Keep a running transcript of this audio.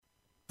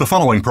The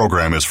following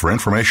program is for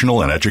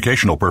informational and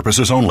educational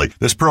purposes only.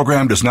 This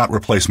program does not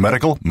replace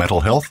medical,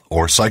 mental health,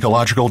 or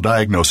psychological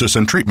diagnosis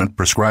and treatment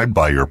prescribed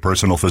by your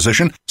personal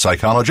physician,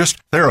 psychologist,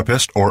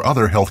 therapist, or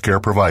other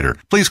healthcare provider.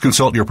 Please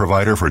consult your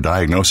provider for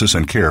diagnosis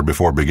and care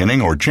before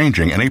beginning or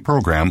changing any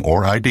program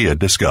or idea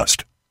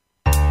discussed.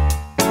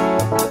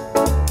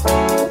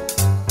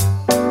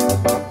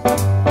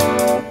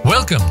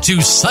 Welcome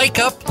to Psych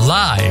Up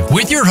Live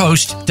with your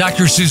host,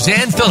 Dr.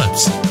 Suzanne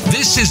Phillips.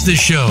 This is the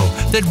show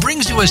that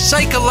brings you a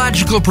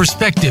psychological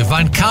perspective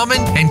on common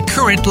and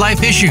current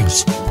life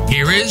issues.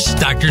 Here is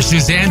Dr.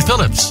 Suzanne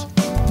Phillips.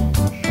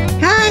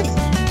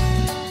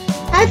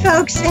 Hi,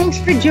 folks. Thanks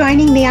for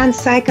joining me on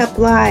Psych Up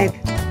Live.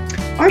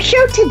 Our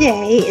show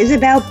today is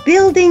about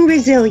building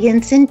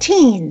resilience in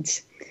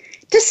teens.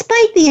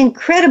 Despite the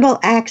incredible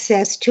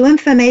access to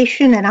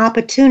information and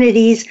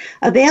opportunities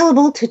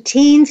available to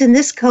teens in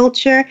this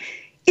culture,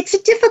 it's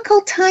a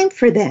difficult time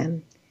for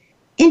them.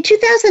 In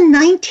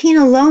 2019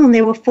 alone,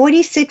 there were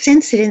 46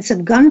 incidents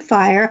of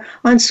gunfire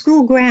on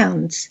school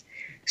grounds.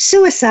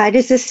 Suicide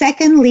is the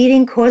second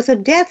leading cause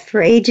of death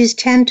for ages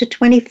 10 to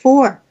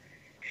 24.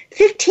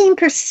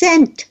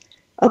 15%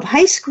 of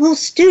high school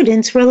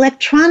students were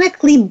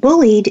electronically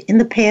bullied in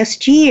the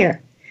past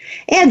year.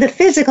 Add the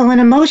physical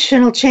and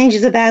emotional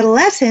changes of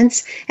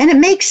adolescence, and it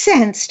makes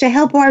sense to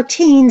help our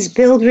teens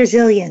build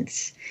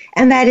resilience.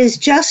 And that is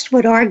just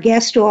what our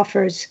guest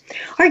offers.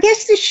 Our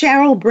guest is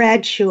Cheryl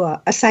Bradshaw,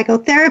 a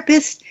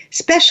psychotherapist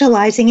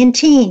specializing in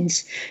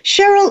teens.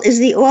 Cheryl is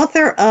the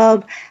author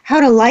of How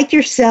to Like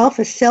Yourself,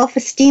 a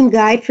Self-Esteem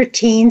Guide for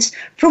Teens,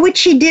 for which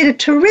she did a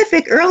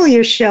terrific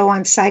earlier show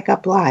on Psych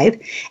Up Live.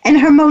 And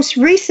her most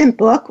recent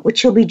book, which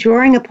she'll be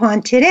drawing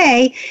upon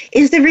today,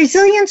 is the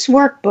Resilience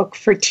Workbook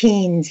for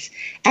Teens,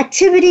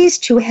 activities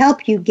to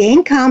help you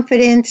gain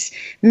confidence,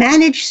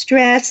 manage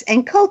stress,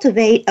 and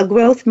cultivate a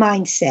growth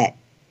mindset.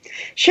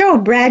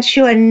 Cheryl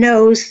Bradshaw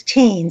knows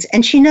teens,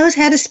 and she knows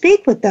how to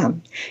speak with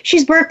them.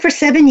 She's worked for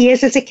 7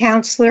 years as a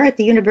counselor at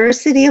the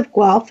University of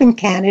Guelph in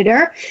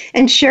Canada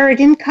and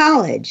Sheridan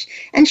College,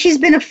 and she's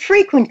been a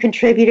frequent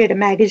contributor to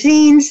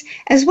magazines,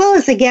 as well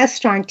as a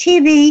guest on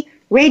TV,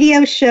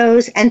 radio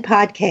shows, and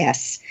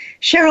podcasts.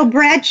 Cheryl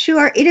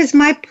Bradshaw, it is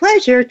my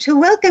pleasure to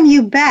welcome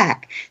you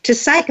back to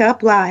Psych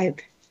Up Live.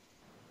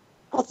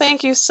 Well,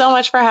 thank you so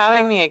much for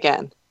having me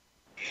again.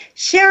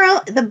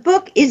 Cheryl, the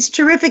book is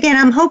terrific, and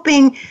I'm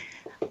hoping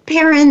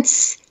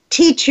parents,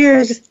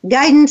 teachers,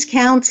 guidance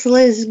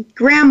counselors,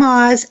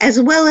 grandmas, as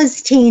well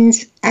as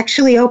teens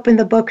actually open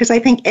the book because I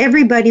think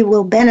everybody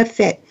will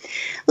benefit.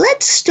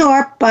 Let's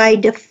start by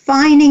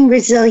defining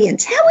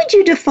resilience. How would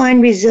you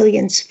define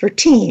resilience for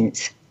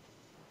teens?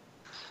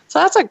 So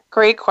that's a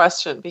great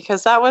question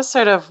because that was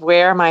sort of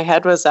where my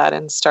head was at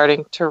in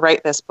starting to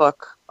write this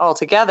book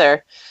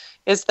altogether,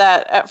 is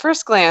that at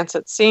first glance,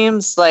 it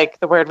seems like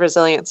the word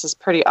resilience is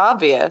pretty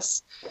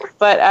obvious.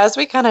 But as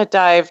we kind of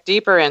dive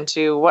deeper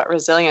into what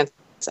resilience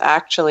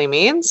actually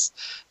means,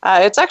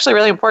 it's actually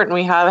really important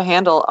we have a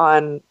handle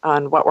on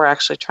what we're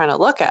actually trying to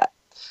look at.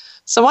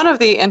 So one of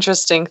the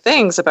interesting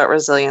things about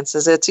resilience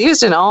is it's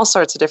used in all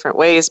sorts of different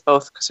ways,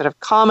 both sort of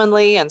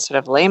commonly and sort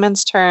of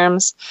layman's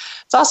terms.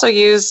 It's also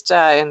used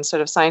in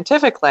sort of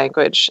scientific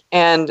language.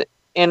 And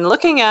in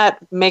looking at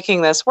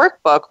making this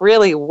workbook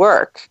really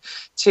work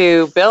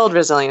to build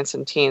resilience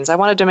in teens, I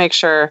wanted to make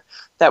sure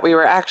that we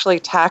were actually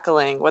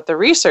tackling what the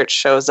research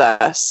shows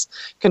us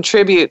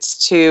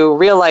contributes to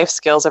real-life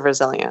skills of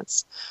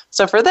resilience.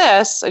 So for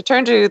this, I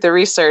turned to the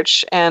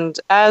research, and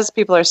as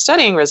people are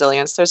studying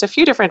resilience, there's a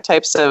few different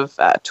types of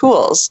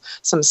tools,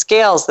 some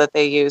scales that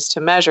they use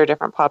to measure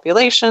different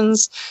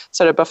populations,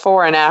 sort of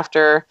before and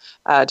after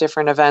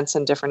different events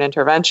and different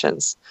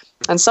interventions.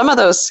 And some of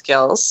those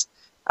skills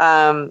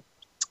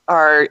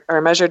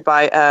are measured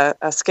by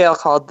a scale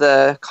called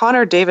the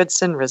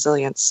Connor-Davidson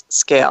Resilience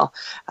Scale,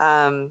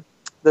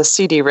 the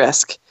CD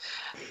risk.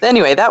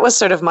 Anyway, that was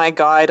sort of my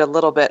guide a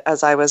little bit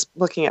as I was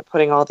looking at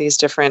putting all these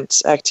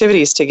different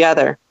activities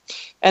together.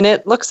 And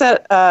it looks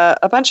at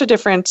a bunch of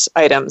different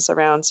items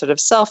around sort of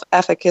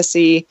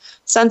self-efficacy,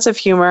 sense of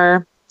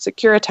humor,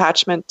 secure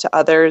attachment to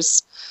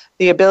others,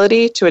 the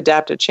ability to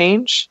adapt to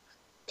change,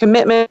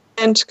 commitment,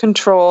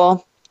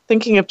 control,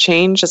 thinking of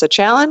change as a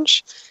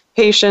challenge,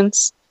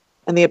 patience,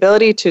 and the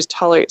ability to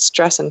tolerate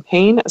stress and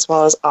pain, as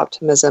well as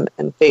optimism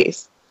and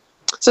faith.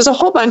 So there's a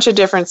whole bunch of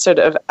different sort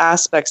of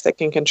aspects that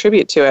can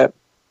contribute to it.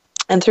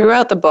 And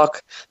throughout the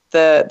book,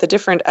 the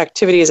different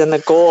activities and the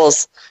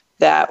goals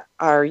that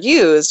are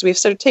used, we've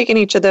sort of taken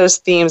each of those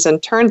themes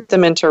and turned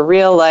them into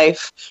real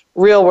life,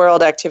 real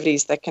world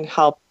activities that can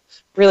help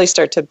really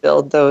start to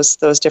build those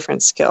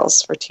different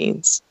skills for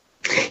teens.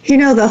 You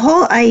know, the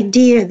whole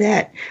idea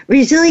that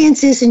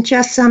resilience isn't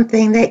just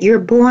something that you're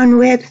born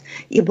with.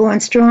 You're born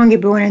strong, you're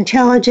born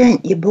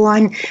intelligent, you're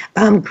born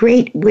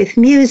great with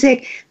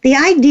music. The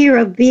idea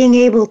of being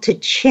able to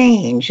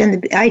change and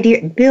the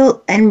idea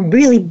build and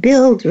really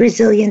build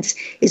resilience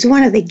is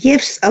one of the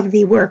gifts of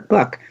the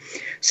workbook.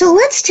 So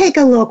let's take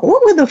a look.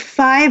 What were the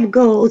 5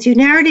 goals? You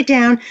narrowed it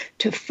down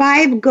to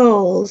 5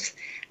 goals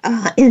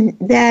in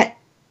that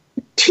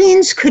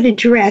teens could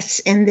address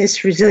in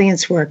this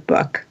resilience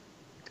workbook?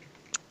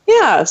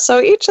 Yeah,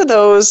 so each of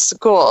those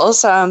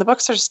goals, the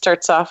book sort of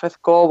starts off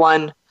with goal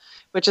 1,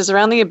 which is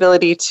around the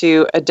ability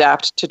to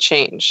adapt to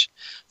change.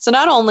 So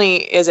not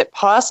only is it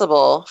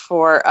possible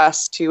for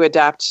us to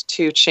adapt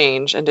to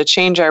change and to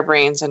change our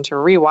brains and to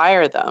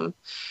rewire them,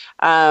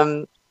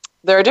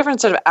 there are different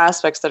sort of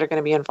aspects that are going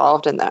to be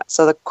involved in that.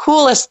 So the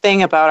coolest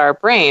thing about our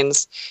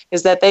brains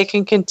is that they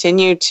can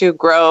continue to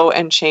grow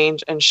and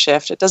change and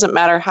shift. It doesn't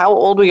matter how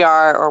old we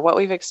are or what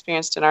we've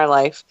experienced in our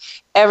life.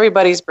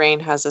 Everybody's brain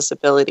has this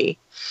ability.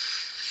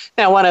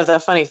 Now, one of the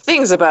funny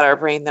things about our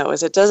brain, though,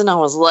 is it doesn't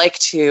always like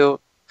to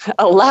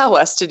allow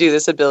us to do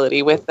this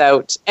ability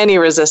without any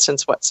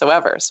resistance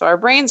whatsoever. So our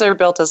brains are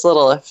built as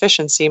little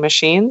efficiency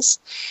machines,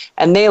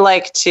 and they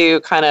like to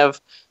kind of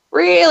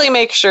really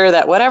make sure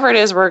that whatever it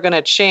is we're going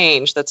to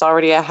change that's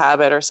already a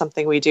habit or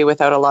something we do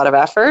without a lot of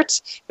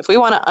effort, if we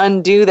want to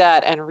undo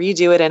that and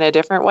redo it in a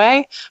different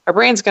way, our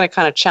brain's going to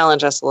kind of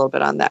challenge us a little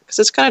bit on that, because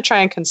it's going to try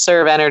and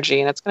conserve energy,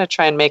 and it's going to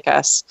try and make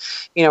us,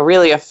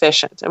 really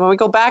efficient. And when we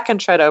go back and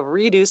try to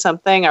redo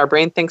something our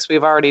brain thinks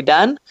we've already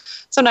done,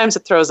 sometimes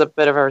it throws a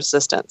bit of a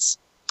resistance.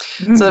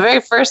 Mm-hmm. So the very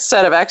first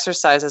set of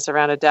exercises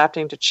around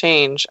adapting to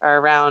change are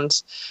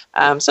around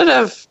sort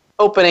of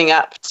opening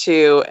up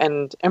to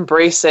and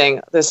embracing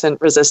this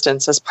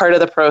resistance as part of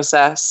the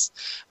process.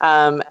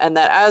 And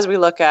that as we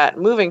look at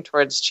moving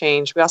towards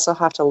change, we also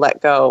have to let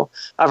go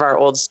of our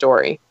old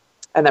story,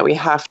 and that we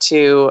have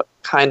to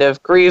kind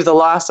of grieve the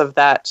loss of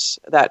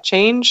that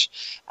change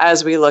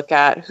as we look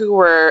at who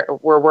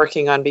we're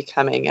working on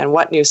becoming and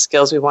what new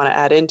skills we want to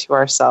add into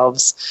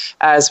ourselves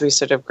as we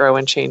sort of grow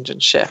and change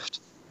and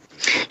shift.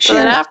 So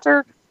then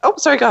after... Oh,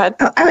 sorry, go ahead.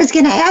 I was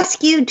going to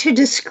ask you to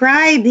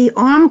describe the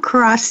arm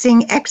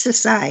crossing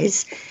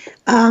exercise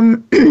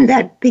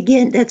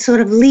that sort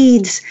of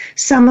leads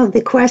some of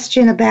the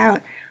question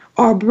about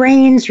our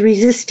brains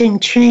resisting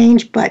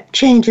change, but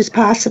change is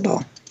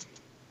possible.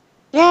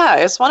 Yeah,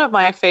 it's one of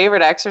my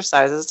favorite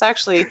exercises. It's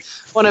actually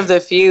one of the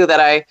few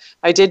that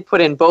I did put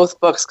in both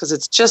books because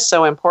it's just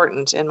so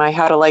important in my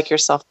How to Like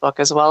Yourself book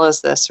as well as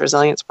this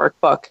Resilience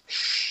Workbook.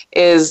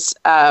 It's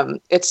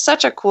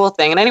such a cool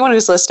thing. And anyone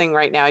who's listening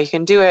right now, you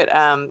can do it,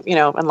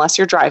 unless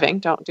you're driving.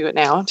 Don't do it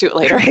now. Do it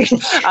later.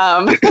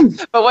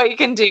 But what you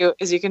can do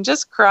is you can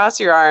just cross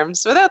your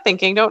arms without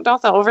thinking. Don't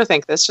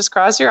overthink this. Just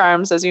cross your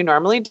arms as you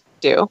normally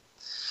do.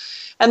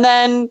 And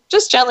then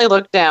just gently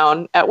look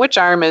down at which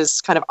arm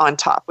is kind of on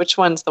top, which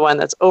one's the one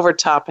that's over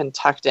top and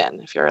tucked in,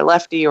 if you're a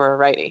lefty or a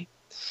righty.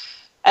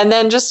 And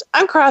then just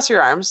uncross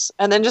your arms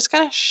and then just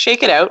kind of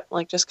shake it out,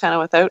 like just kind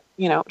of without,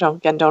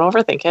 don't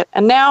overthink it.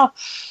 And now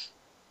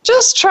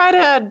just try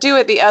to do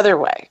it the other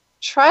way.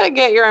 Try to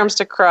get your arms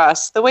to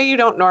cross the way you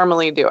don't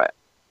normally do it.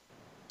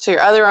 So your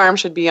other arm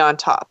should be on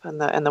top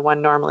and the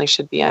one normally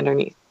should be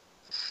underneath.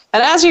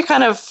 And as you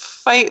kind of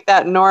fight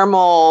that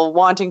normal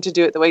wanting to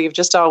do it the way you've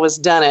just always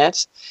done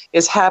it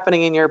is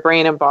happening in your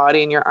brain and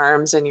body and your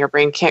arms, and your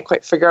brain can't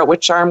quite figure out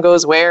which arm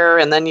goes where,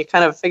 and then you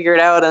kind of figure it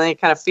out and then you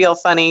kind of feel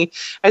funny.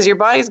 As your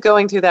body's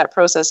going through that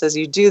process as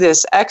you do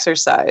this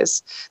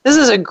exercise, this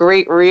is a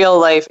great real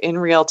life, in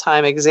real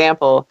time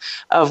example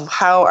of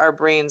how our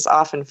brains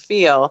often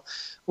feel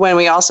when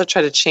we also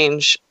try to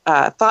change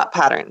thought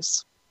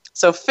patterns.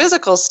 So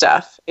physical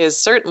stuff is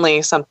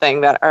certainly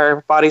something that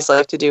our bodies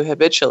like to do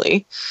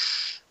habitually.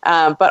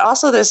 But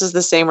also this is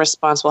the same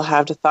response we'll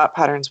have to thought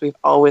patterns we've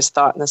always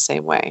thought in the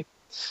same way.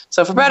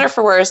 So for better or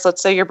for worse,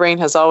 let's say your brain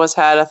has always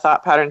had a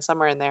thought pattern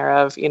somewhere in there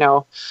of,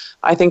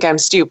 I think I'm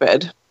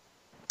stupid.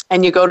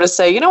 And you go to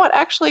say, what,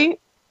 actually,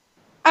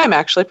 I'm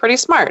actually pretty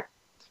smart.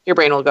 Your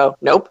brain will go,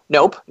 nope,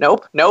 nope,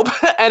 nope, nope.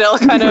 And it'll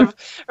kind of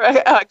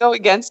go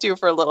against you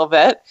for a little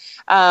bit,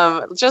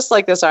 just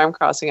like this arm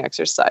crossing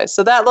exercise.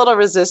 So that little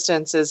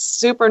resistance is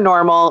super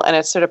normal, and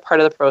it's sort of part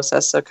of the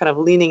process. So kind of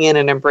leaning in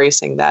and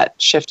embracing that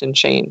shift and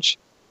change.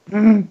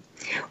 Mm.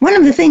 One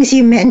of the things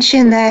you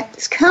mentioned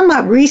that's come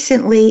up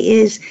recently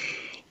is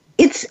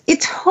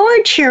it's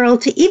hard,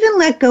 Cheryl, to even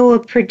let go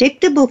of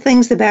predictable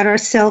things about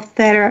ourselves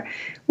that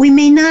we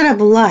may not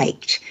have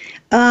liked.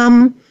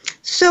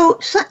 So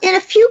in a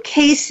few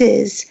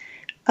cases,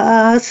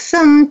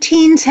 some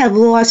teens have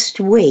lost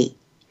weight.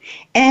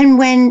 And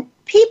when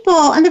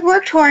people, and they've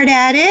worked hard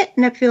at it,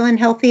 and they're feeling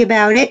healthy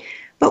about it,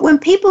 but when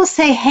people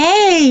say,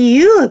 hey,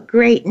 you look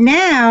great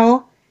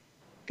now,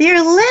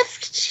 they're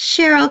left,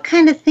 Cheryl,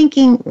 kind of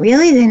thinking,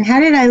 really, then how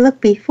did I look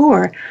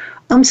before?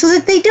 So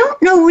that they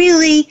don't know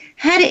really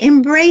how to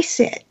embrace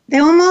it. They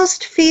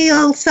almost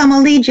feel some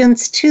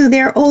allegiance to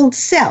their old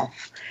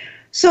self.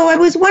 So I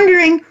was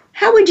wondering,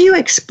 how would you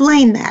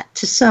explain that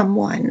to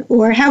someone,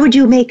 or how would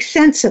you make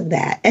sense of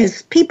that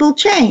as people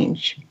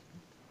change?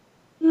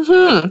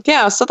 Mm-hmm.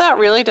 Yeah, so that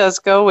really does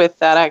go with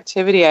that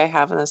activity I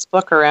have in this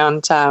book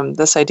around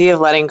this idea of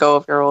letting go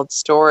of your old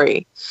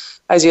story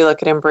as you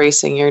look at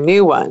embracing your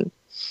new one.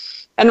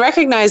 And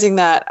recognizing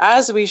that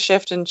as we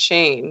shift and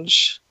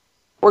change,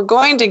 we're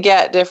going to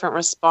get different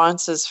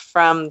responses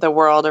from the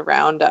world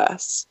around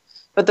us.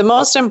 But the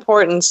most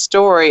important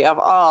story of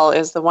all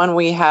is the one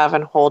we have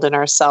and hold in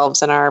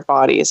ourselves and our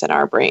bodies and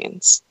our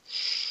brains.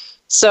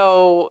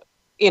 So,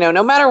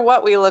 no matter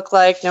what we look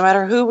like, no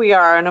matter who we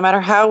are, no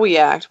matter how we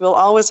act, we'll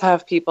always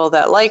have people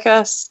that like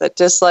us, that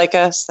dislike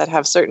us, that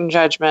have certain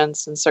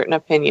judgments and certain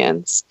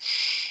opinions.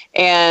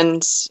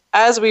 And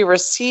as we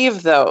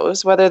receive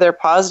those, whether they're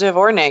positive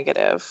or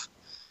negative,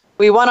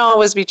 we want to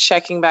always be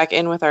checking back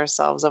in with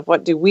ourselves of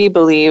what do we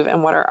believe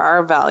and what are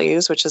our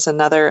values, which is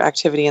another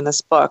activity in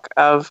this book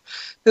of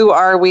who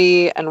are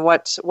we and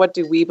what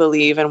do we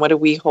believe and what do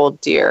we hold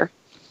dear.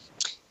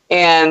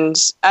 And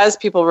as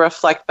people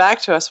reflect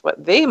back to us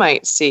what they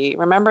might see,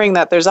 remembering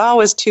that there's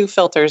always two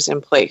filters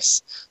in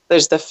place.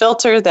 There's the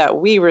filter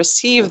that we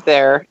receive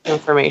their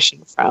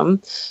information from.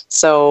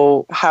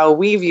 So how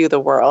we view the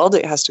world,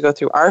 it has to go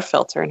through our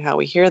filter and how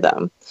we hear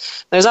them.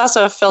 There's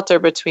also a filter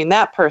between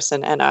that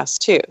person and us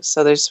too.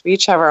 So we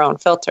each have our own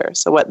filter.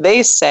 So what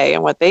they say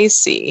and what they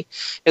see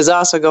is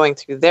also going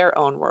through their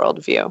own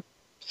worldview.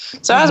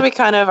 So as we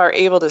kind of are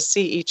able to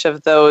see each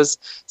of those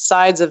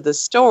sides of the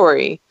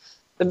story,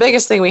 the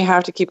biggest thing we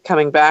have to keep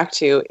coming back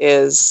to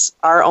is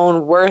our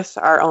own worth,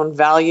 our own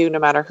value, no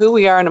matter who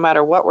we are, no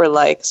matter what we're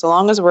like. So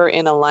long as we're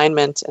in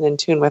alignment and in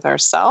tune with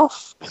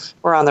ourselves,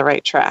 we're on the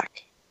right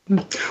track.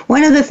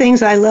 One of the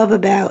things I love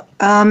about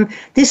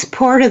this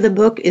part of the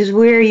book is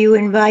where you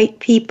invite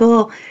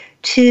people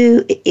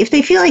to, if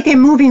they feel like they're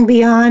moving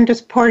beyond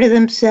as part of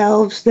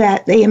themselves,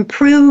 that they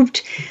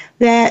improved,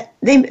 that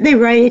they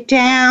write it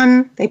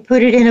down, they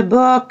put it in a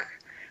book,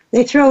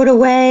 they throw it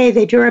away,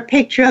 they draw a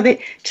picture of it,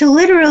 to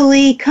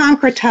literally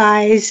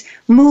concretize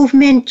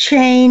movement,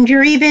 change,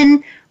 or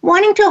even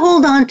wanting to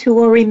hold on to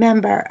or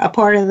remember a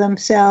part of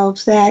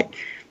themselves that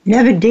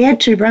never dared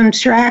to run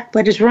track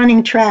but is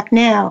running track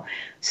now.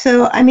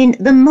 So,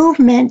 the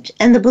movement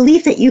and the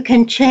belief that you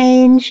can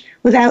change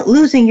without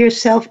losing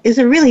yourself is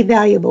a really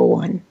valuable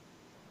one.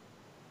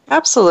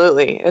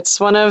 Absolutely.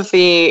 It's one of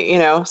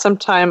the,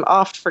 sometime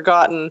oft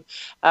forgotten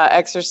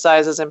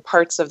exercises and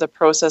parts of the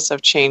process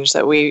of change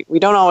that we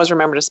don't always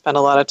remember to spend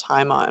a lot of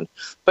time on.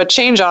 But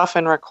change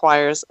often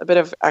requires a bit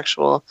of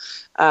actual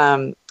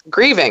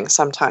grieving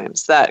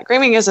sometimes. That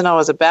grieving isn't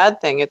always a bad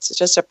thing. It's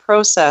just a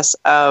process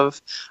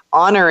of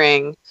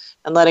honoring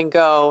and letting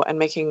go and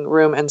making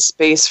room and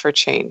space for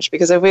change.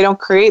 Because if we don't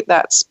create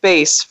that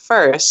space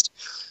first,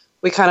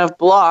 we kind of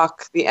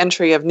block the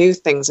entry of new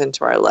things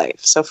into our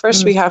life. So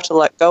first we have to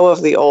let go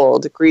of the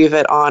old, grieve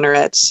it, honor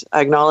it,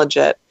 acknowledge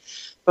it,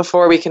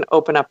 before we can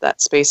open up that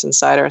space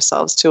inside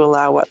ourselves to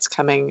allow what's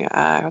coming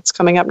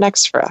up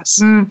next for us.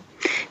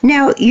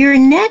 Now, your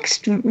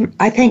next,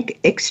 I think,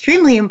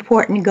 extremely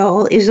important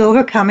goal is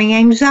overcoming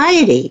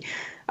anxiety.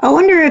 I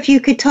wonder if you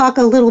could talk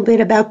a little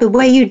bit about the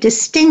way you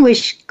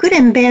distinguish good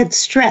and bad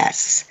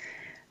stress.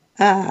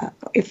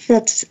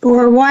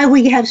 Or why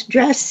we have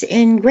stress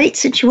in great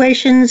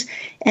situations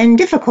and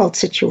difficult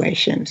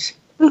situations.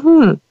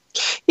 Mm-hmm.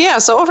 Yeah,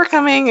 so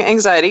overcoming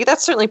anxiety,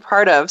 that's certainly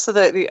part of. So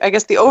I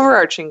guess the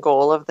overarching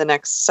goal of the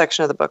next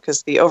section of the book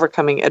is the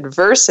overcoming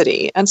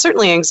adversity. And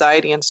certainly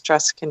anxiety and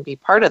stress can be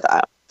part of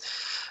that.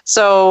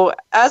 So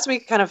as we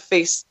kind of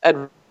face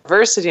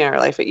adversity in our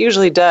life, it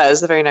usually does,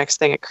 the very next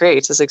thing it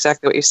creates is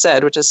exactly what you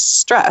said, which is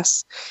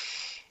stress.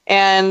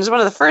 And one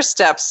of the first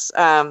steps,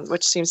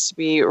 which seems to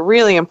be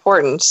really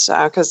important,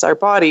 because our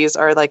bodies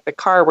are like the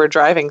car we're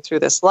driving through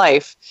this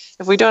life.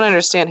 If we don't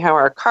understand how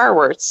our car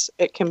works,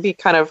 it can be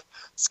kind of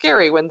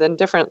scary when then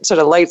different sort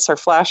of lights are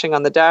flashing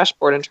on the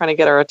dashboard and trying to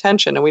get our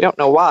attention, and we don't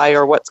know why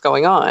or what's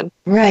going on.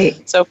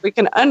 Right. So if we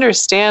can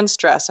understand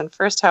stress and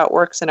first how it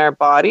works in our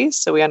bodies,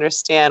 so we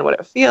understand what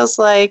it feels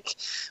like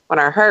when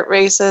our heart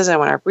races and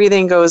when our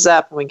breathing goes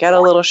up and we get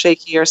a little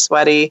shaky or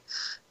sweaty,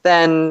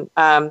 then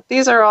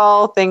these are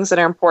all things that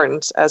are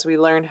important as we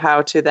learn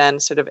how to then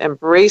sort of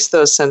embrace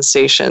those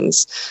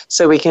sensations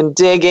so we can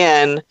dig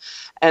in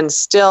and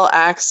still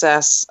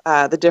access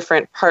the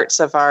different parts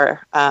of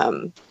our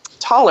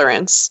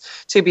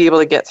tolerance to be able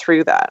to get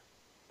through that.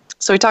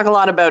 So we talk a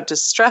lot about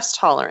distress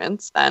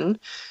tolerance then,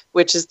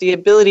 which is the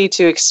ability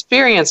to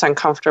experience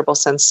uncomfortable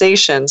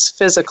sensations,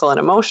 physical and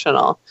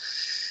emotional,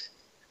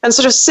 and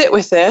sort of sit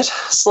with it,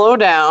 slow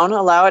down,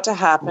 allow it to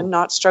happen,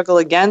 not struggle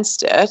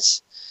against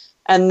it,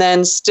 and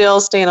then still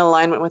stay in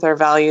alignment with our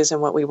values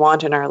and what we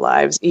want in our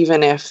lives,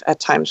 even if at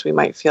times we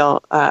might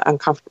feel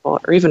uncomfortable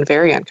or even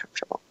very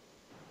uncomfortable.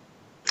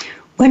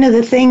 One of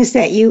the things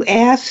that you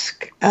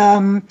ask,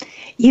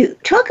 you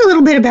talk a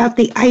little bit about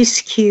the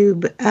ice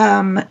cube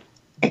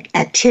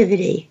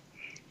activity.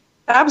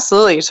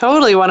 Absolutely.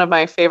 Totally one of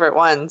my favorite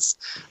ones.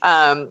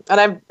 And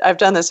I've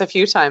done this a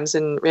few times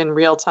in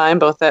real time,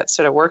 both at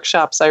sort of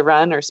workshops I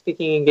run or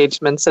speaking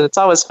engagements. And it's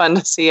always fun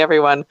to see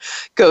everyone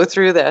go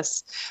through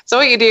this. So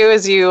what you do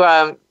is you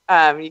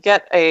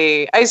get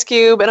a ice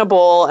cube and a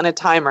bowl and a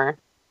timer.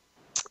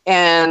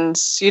 And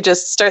you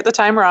just start the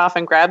timer off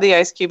and grab the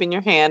ice cube in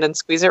your hand and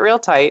squeeze it real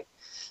tight.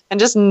 And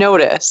just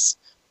notice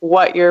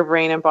what your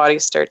brain and body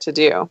start to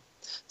do.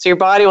 So your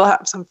body will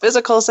have some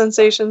physical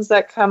sensations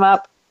that come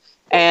up.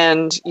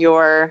 And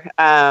your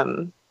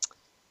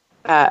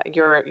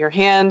your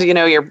hand,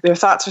 your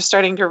thoughts are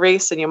starting to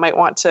race and you might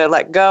want to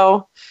let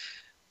go.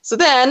 So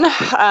then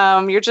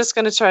you're just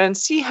going to try and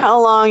see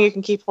how long you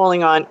can keep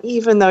holding on,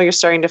 even though you're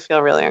starting to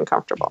feel really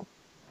uncomfortable.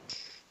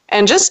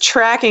 And just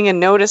tracking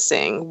and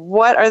noticing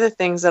what are the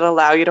things that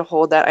allow you to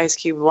hold that ice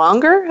cube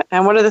longer,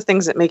 and what are the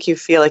things that make you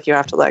feel like you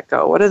have to let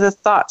go? What are the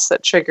thoughts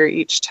that trigger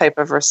each type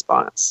of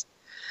response?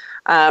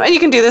 And you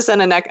can do this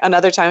in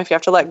another time if you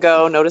have to let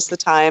go. Notice the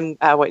time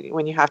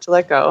when you have to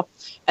let go.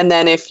 And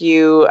then if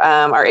you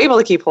are able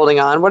to keep holding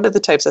on, what are the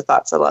types of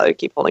thoughts that allow you to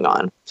keep holding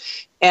on?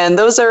 And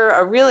those are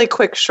a really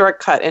quick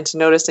shortcut into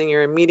noticing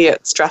your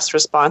immediate stress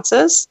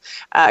responses,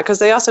 because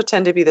they also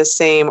tend to be the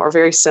same or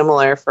very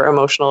similar for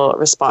emotional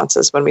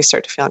responses when we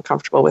start to feel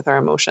uncomfortable with our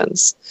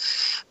emotions.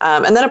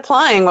 And then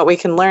applying what we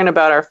can learn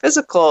about our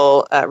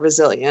physical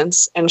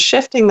resilience and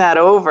shifting that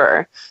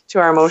over to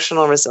our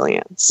emotional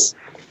resilience.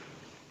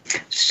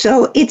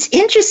 So it's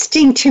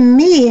interesting to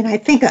me, and I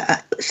think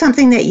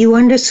something that you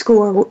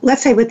underscore,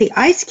 let's say with the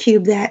ice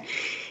cube, that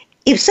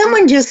if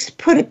someone just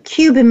put a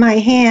cube in my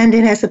hand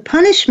and as a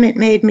punishment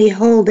made me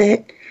hold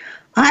it,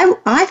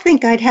 I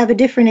think I'd have a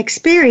different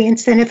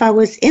experience than if I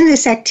was in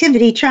this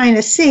activity trying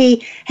to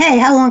see, hey,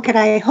 how long could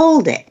I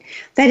hold it?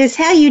 That is,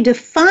 how you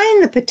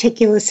define the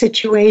particular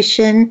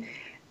situation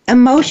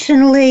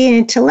emotionally and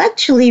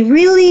intellectually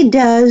really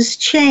does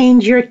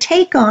change your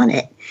take on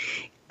it.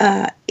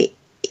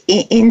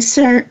 In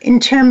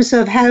terms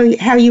of how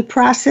you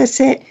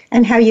process it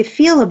and how you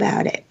feel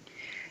about it.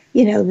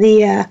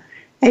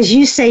 As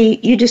you say,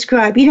 you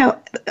describe,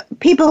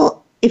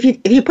 people, if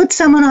you put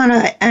someone on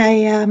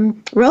a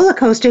roller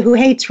coaster who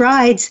hates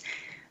rides,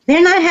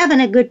 they're not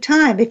having a good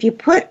time. If you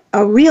put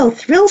a real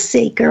thrill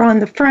seeker on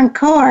the front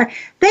car,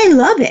 they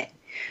love it.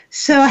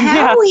 So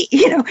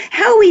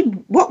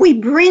what we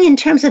bring in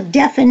terms of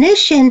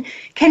definition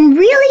can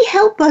really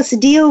help us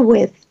deal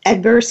with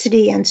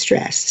adversity and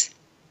stress.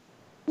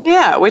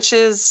 Yeah, which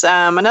is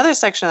another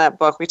section of that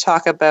book. We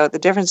talk about the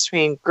difference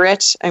between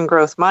grit and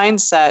growth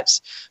mindset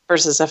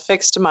versus a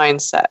fixed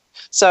mindset.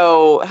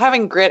 So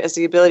having grit is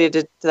the ability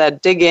to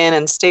dig in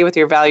and stay with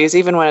your values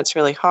even when it's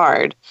really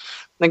hard.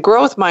 The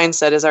growth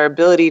mindset is our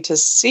ability to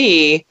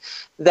see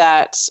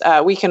that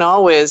we can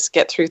always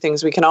get through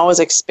things. We can always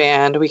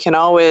expand. We can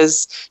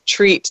always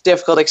treat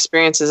difficult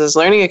experiences as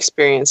learning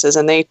experiences,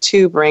 and they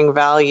too bring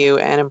value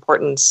and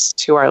importance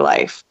to our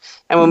life.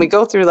 And when we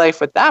go through life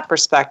with that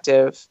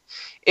perspective,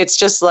 it's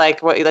just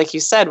like you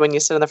said, when you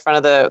sit in the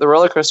front of the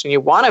roller coaster and you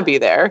want to be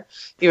there,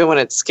 even when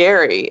it's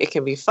scary, it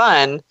can be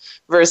fun,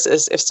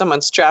 versus if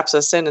someone straps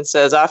us in and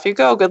says, off you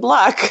go, good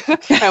luck,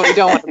 and we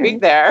don't want to be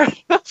there,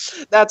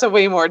 that's a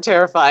way more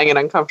terrifying and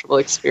uncomfortable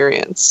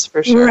experience,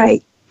 for sure.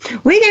 Right.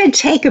 We're going to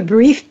take a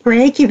brief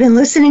break. You've been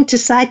listening to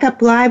Psych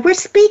Up Live. We're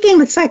speaking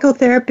with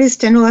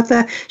psychotherapist and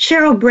author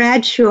Cheryl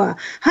Bradshaw.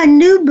 Her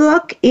new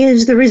book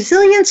is The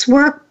Resilience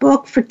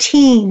Workbook for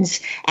Teens,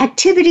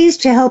 activities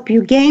to help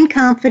you gain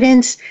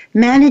confidence,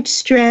 manage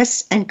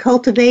stress, and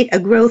cultivate a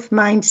growth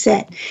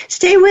mindset.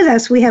 Stay with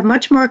us. We have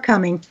much more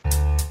coming.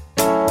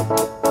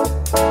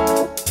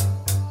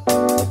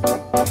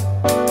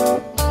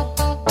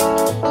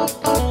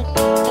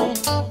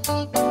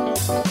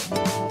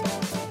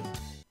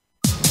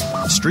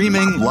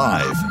 Streaming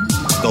live,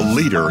 the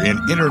leader in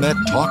Internet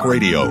talk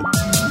radio,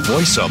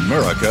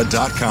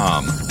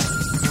 voiceamerica.com.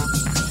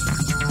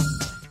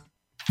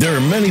 There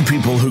are many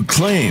people who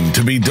claim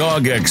to be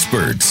dog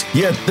experts,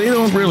 yet they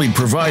don't really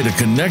provide a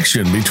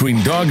connection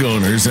between dog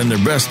owners and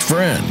their best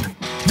friend.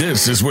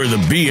 This is where the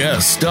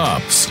BS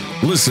stops.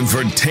 Listen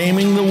for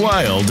Taming the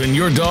Wild in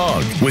Your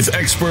Dog with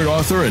expert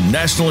author and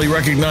nationally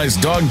recognized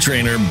dog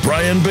trainer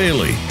Brian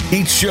Bailey.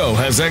 Each show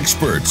has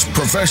experts,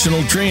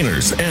 professional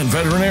trainers, and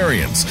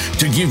veterinarians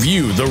to give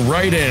you the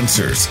right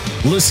answers.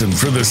 Listen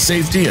for the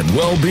safety and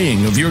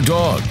well-being of your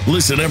dog.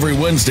 Listen every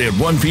Wednesday at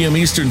 1 p.m.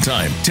 Eastern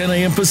Time, 10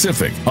 a.m.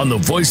 Pacific on the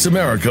Voice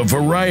America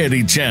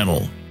Variety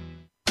Channel.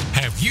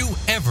 Have you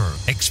ever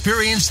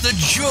experienced the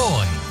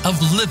joy of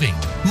living?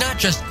 Not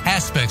just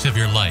aspects of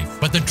your life,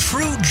 but the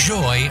true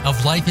joy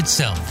of life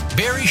itself.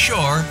 Barry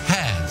Shore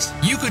has.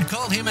 You could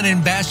call him an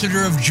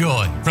ambassador of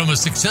joy. From a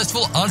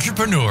successful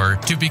entrepreneur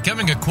to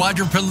becoming a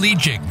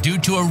quadriplegic due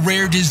to a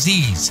rare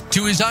disease,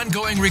 to his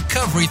ongoing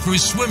recovery through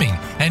swimming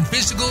and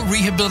physical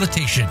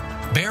rehabilitation,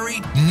 Barry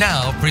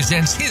now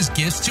presents his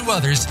gifts to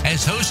others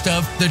as host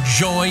of The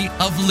Joy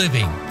of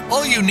Living.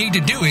 All you need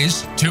to do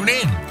is tune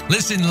in.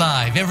 Listen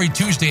live every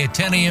Tuesday at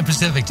 10 a.m.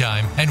 Pacific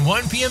Time and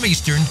 1 p.m.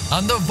 Eastern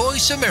on the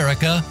Voice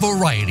America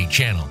Variety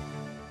Channel.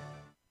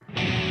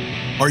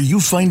 Are you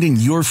finding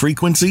your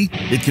frequency?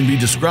 It can be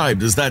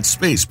described as that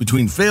space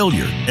between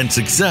failure and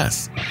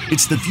success.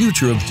 It's the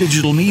future of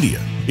digital media.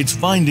 It's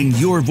finding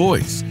your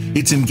voice.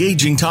 It's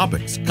engaging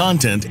topics,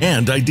 content,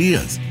 and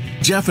ideas.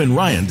 Jeff and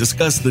Ryan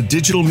discuss the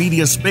digital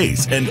media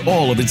space and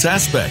all of its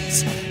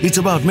aspects. It's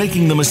about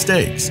making the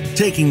mistakes,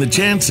 taking the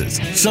chances,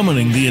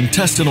 summoning the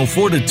intestinal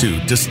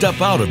fortitude to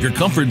step out of your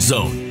comfort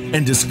zone,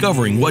 and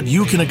discovering what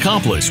you can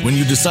accomplish when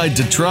you decide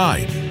to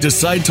try,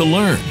 decide to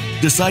learn,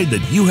 decide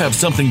that you have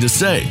something to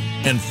say,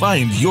 and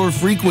find your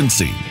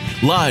frequency.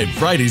 Live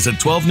Fridays at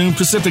 12 noon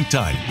Pacific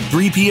Time,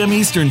 3 p.m.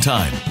 Eastern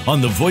Time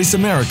on the Voice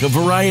America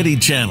Variety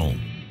Channel.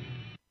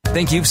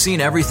 Think you've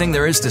seen everything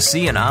there is to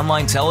see in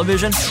online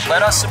television?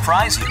 Let us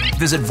surprise you.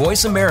 Visit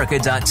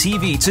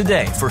voiceamerica.tv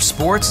today for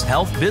sports,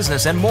 health,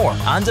 business, and more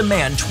on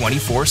demand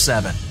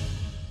 24/7.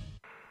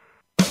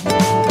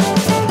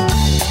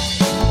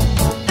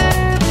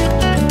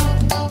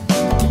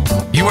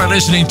 You are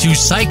listening to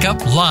Psych Up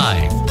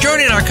Live.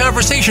 Join in our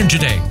conversation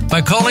today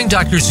by calling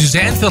Dr.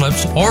 Suzanne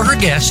Phillips or her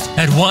guest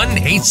at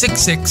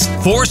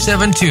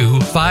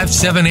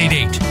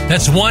 1-866-472-5788.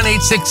 That's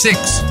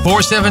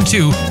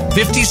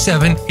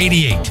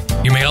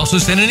 1-866-472-5788. You may also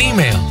send an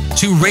email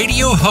to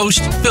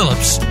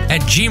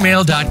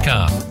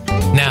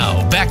radiohostphillips@gmail.com.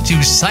 Now, back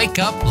to Psych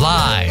Up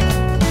Live.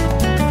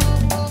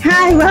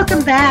 Hi,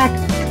 welcome back.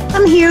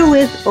 I'm here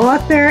with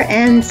author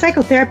and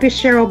psychotherapist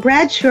Cheryl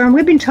Bradshaw, and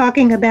we've been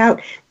talking about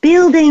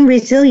building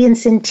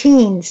resilience in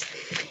teens.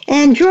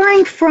 And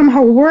drawing from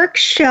her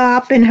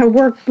workshop and her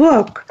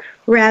workbook,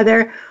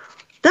 rather,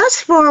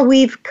 thus far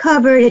we've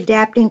covered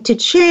adapting to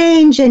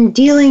change and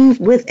dealing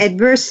with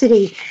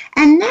adversity.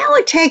 And now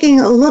we're taking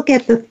a look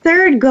at the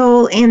third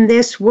goal in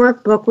this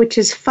workbook, which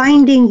is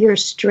finding your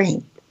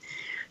strength.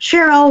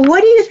 Cheryl,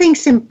 what do you think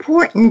is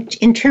important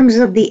in terms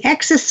of the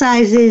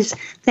exercises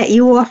that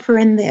you offer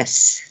in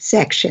this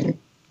section?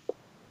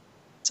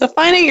 So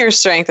finding your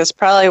strength is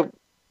probably,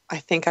 I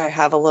think I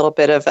have a little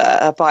bit of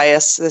a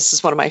bias. This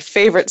is one of my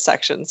favorite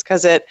sections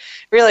because it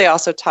really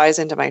also ties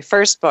into my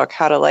first book,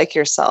 How to Like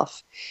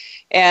Yourself.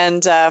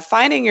 And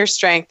finding your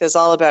strength is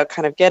all about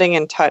kind of getting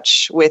in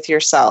touch with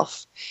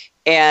yourself.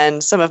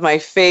 And some of my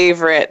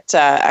favorite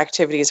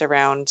activities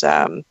around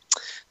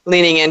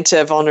leaning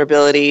into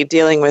vulnerability,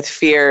 dealing with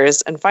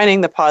fears, and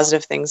finding the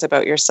positive things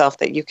about yourself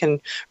that you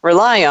can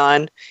rely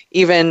on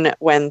even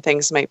when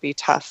things might be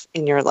tough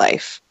in your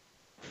life.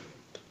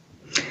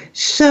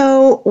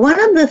 So one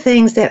of the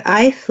things that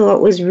I thought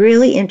was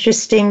really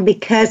interesting,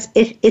 because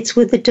it's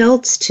with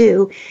adults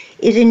too,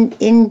 is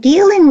in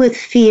dealing with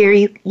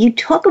fear, you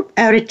talk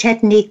about a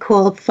technique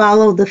called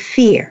follow the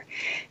fear.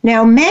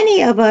 Now,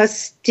 many of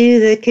us do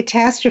the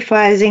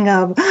catastrophizing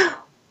of,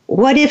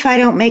 what if I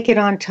don't make it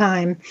on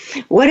time?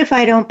 What if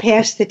I don't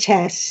pass the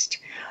test?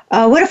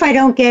 What if I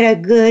don't get a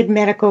good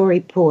medical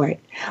report?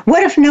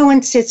 What if no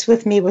one sits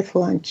with me with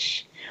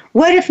lunch?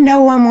 What if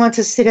no one wants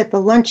to sit at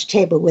the lunch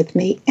table with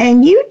me?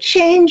 And you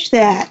change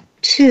that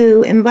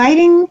to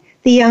inviting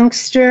the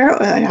youngster,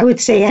 or I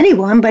would say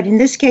anyone, but in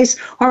this case,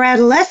 our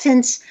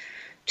adolescents,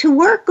 to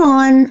work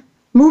on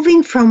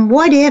moving from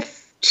what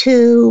if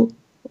to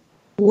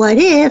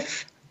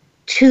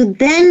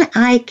then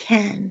I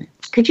can.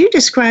 Could you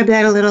describe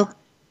that a little?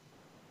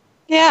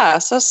 Yeah,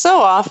 so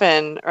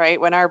often,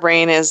 right, when our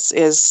brain is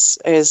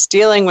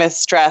dealing with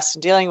stress,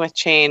 dealing with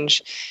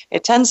change,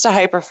 it tends to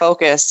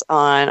hyper-focus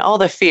on all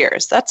the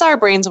fears. That's our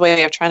brain's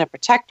way of trying to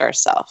protect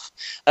ourselves,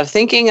 of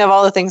thinking of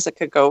all the things that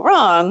could go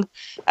wrong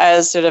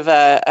as sort of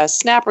a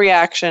snap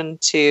reaction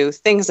to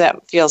things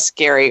that feel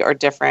scary or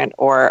different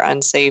or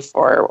unsafe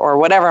or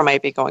whatever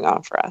might be going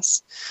on for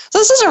us. So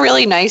this is a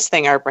really nice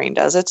thing our brain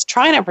does. It's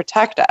trying to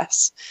protect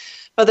us.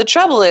 But the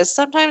trouble is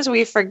sometimes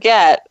we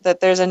forget that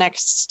there's a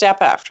next step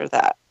after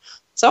that.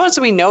 So once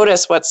we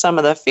notice what some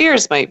of the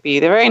fears might be,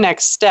 the very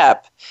next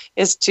step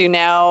is to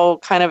now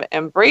kind of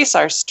embrace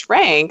our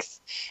strength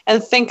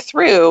and think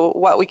through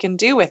what we can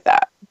do with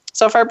that.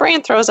 So if our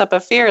brain throws up a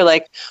fear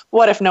like,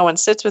 what if no one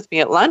sits with me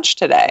at lunch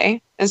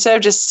today? Instead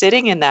of just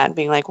sitting in that and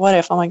being like, what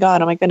if, oh my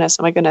God, oh my goodness,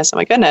 oh my goodness, oh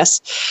my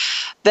goodness,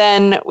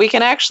 then we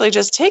can actually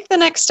just take the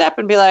next step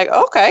and be like,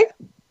 okay,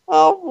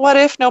 well, what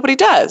if nobody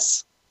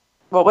does?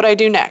 What would I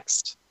do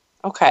next?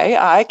 Okay,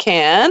 I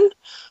can,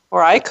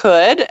 or I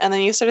could, and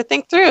then you sort of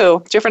think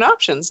through different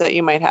options that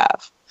you might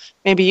have.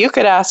 Maybe you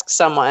could ask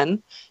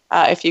someone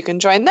if you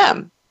can join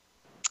them.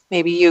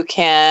 Maybe you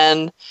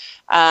can,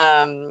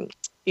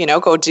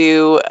 go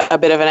do a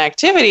bit of an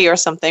activity or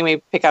something.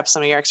 Maybe pick up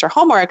some of your extra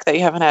homework that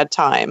you haven't had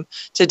time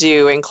to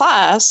do in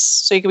class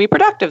so you can be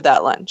productive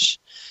that lunch.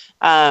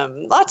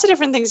 Lots of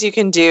different things you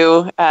can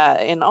do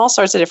in all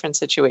sorts of different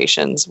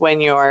situations when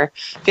you're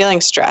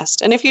feeling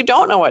stressed. And if you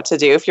don't know what to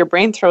do, if your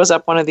brain throws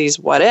up one of these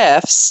what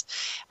ifs,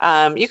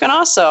 you can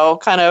also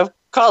kind of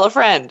call a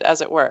friend, as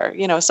it were.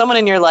 Someone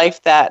in your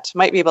life that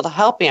might be able to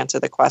help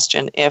answer the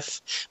question if,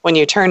 when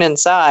you turn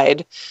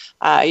inside,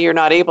 you're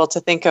not able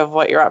to think of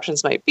what your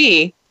options might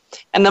be.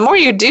 And the more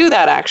you do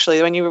that,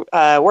 actually, when you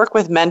work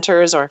with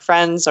mentors or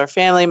friends or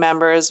family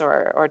members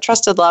or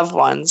trusted loved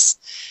ones,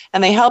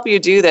 and they help you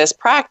do this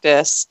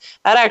practice,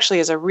 that actually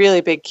is a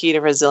really big key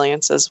to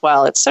resilience as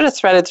well. It's sort of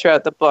threaded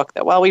throughout the book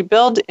that while we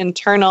build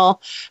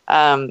internal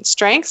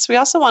strengths, we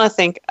also want to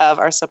think of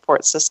our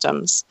support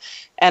systems.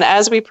 And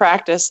as we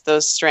practice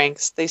those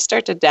strengths, they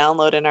start to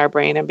download in our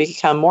brain and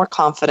become more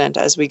confident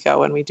as we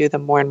go, and we do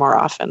them more and more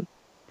often.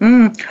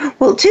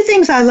 Well, two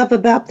things I love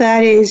about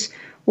that is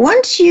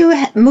once you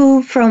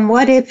move from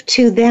what if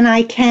to then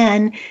I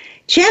can,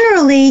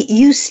 generally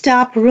you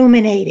stop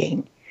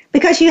ruminating.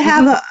 because you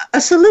have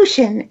a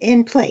solution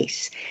in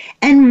place.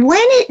 And when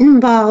it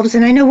involves,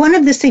 and I know one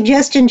of the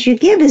suggestions you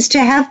give is to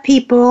have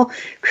people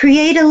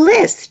create a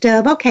list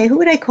of, okay, who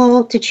would I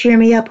call to cheer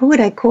me up? Who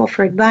would I call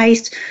for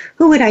advice?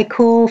 Who would I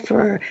call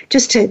for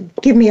just to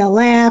give me a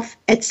laugh,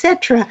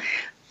 etc.?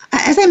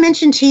 As I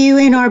mentioned to you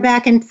in our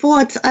back and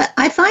forths,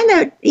 I find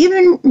that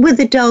even with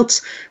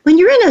adults, when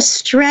you're in a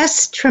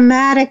stressed,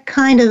 traumatic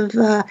kind of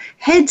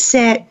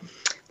headset,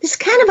 this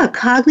kind of a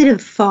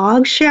cognitive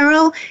fog,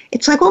 Cheryl.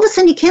 It's like all of a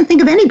sudden you can't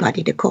think of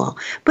anybody to call.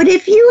 But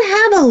if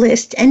you have a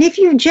list and if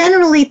you've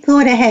generally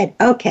thought ahead,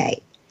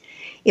 okay,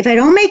 if I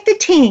don't make the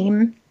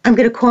team, I'm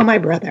going to call my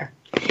brother.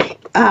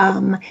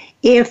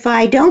 If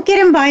I don't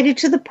get invited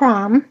to the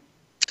prom,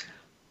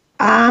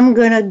 I'm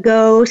going to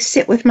go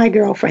sit with my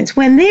girlfriends.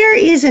 When there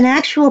is an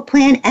actual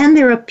plan and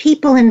there are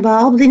people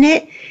involved in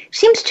it,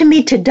 seems to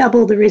me to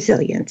double the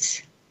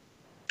resilience.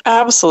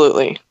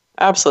 Absolutely.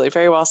 Absolutely.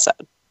 Very well said.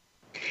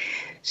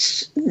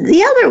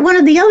 One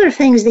of the other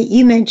things that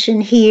you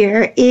mentioned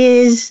here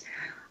is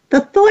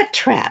the thought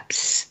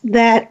traps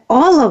that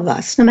all of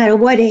us, no matter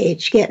what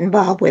age, get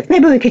involved with.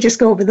 Maybe we could just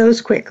go over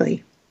those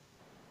quickly.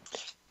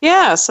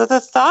 Yeah, so the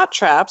thought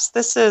traps,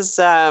 this is,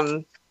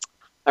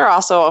 they're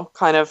also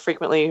kind of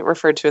frequently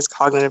referred to as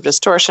cognitive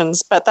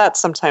distortions, but that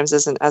sometimes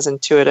isn't as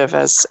intuitive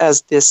as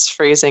this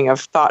phrasing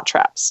of thought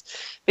traps.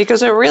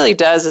 Because what it really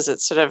does is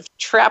it sort of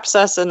traps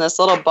us in this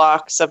little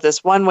box of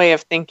this one way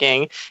of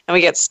thinking, and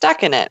we get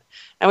stuck in it.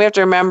 And we have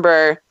to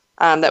remember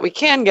that we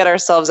can get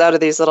ourselves out of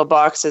these little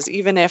boxes,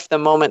 even if the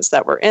moments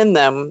that we're in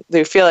them,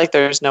 they feel like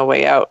there's no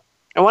way out.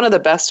 And one of the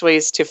best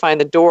ways to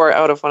find the door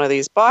out of one of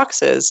these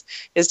boxes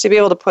is to be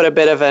able to put a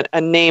bit of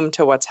a name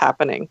to what's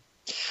happening.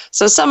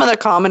 So some of the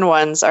common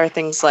ones are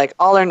things like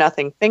all or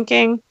nothing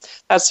thinking.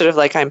 That's sort of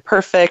like I'm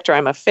perfect or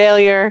I'm a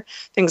failure.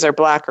 Things are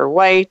black or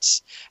white.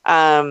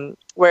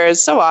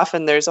 Whereas so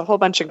often there's a whole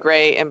bunch of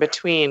gray in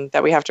between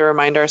that we have to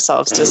remind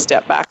ourselves to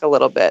step back a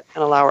little bit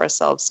and allow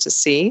ourselves to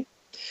see.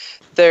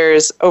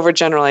 There's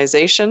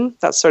overgeneralization.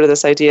 That's sort of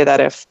this idea that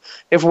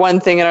if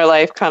one thing in our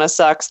life kind of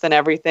sucks, then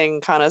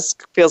everything kind of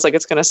feels like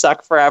it's going to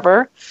suck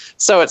forever.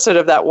 So it's sort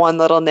of that one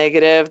little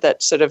negative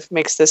that sort of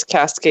makes this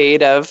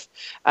cascade of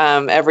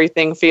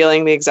everything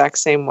feeling the exact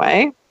same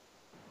way.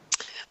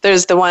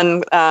 There's the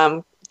one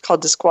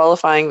called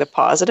disqualifying the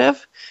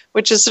positive,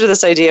 which is sort of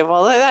this idea of,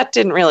 well, that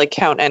didn't really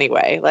count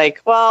anyway.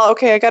 Like, well,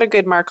 okay, I got a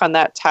good mark on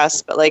that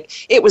test, but like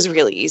it was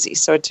really easy,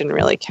 so it didn't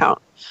really count.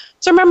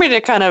 So remember to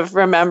kind of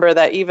remember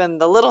that even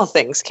the little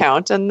things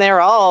count, and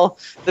they're all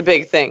the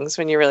big things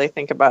when you really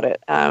think about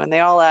it. And they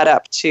all add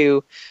up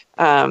to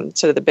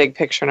sort of the big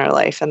picture in our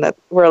life, and that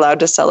we're allowed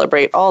to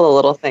celebrate all the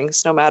little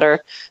things, no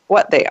matter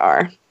what they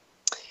are.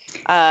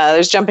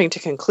 There's jumping to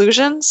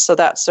conclusions. So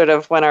that's sort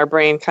of when our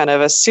brain kind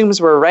of assumes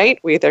we're right.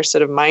 We either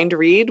sort of mind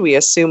read. We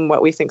assume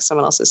what we think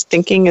someone else is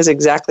thinking is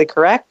exactly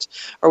correct,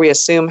 or we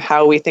assume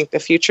how we think the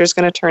future is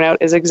going to turn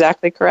out is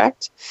exactly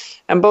correct.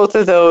 And both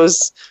of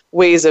those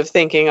ways of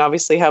thinking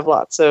obviously have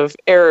lots of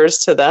errors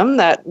to them,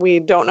 that we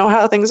don't know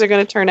how things are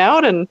going to turn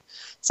out. And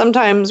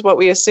sometimes what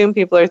we assume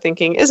people are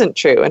thinking isn't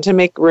true, and to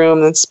make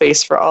room and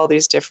space for all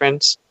these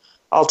different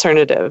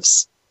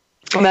alternatives.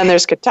 And then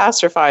there's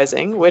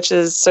catastrophizing, which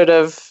is sort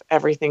of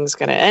everything's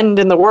going to end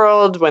in the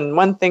world when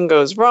one thing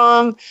goes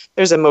wrong.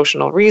 There's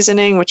emotional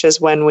reasoning, which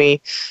is when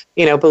we,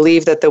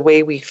 believe that the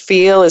way we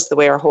feel is the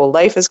way our whole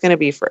life is going to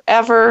be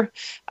forever.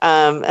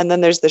 And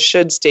then there's the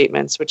should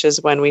statements, which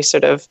is when we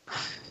sort of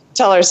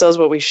tell ourselves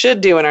what we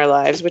should do in our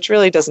lives, which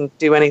really doesn't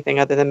do anything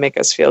other than make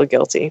us feel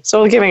guilty.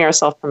 So we're giving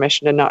ourselves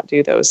permission to not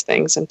do those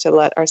things and to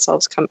let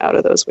ourselves come out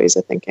of those ways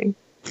of thinking.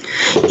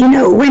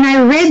 When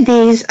I read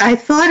these, I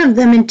thought of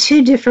them in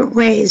two different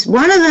ways.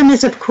 One of them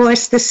is, of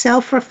course, the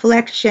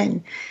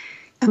self-reflection.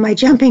 Am I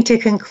jumping to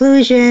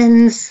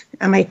conclusions?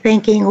 Am I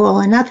thinking all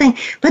or nothing?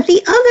 But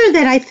the other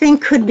that I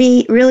think could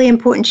be really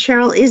important,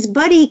 Cheryl, is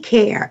buddy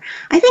care.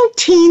 I think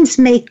teens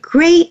make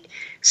great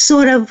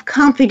sort of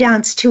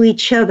confidants to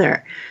each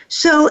other.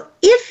 So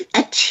if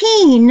a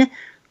teen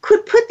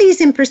could put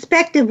these in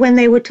perspective when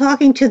they were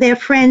talking to their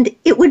friend,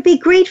 it would be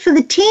great for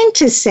the teen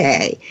to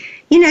say,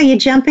 you're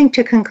jumping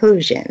to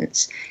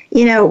conclusions.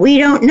 We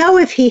don't know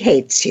if he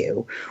hates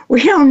you.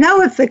 We don't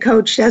know if the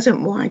coach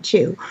doesn't want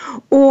you.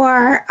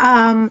 Or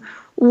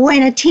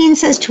when a teen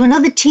says to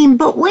another teen,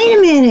 but wait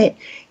a minute,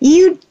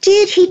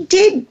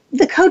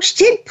 the coach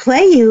did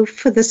play you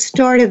for the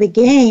start of the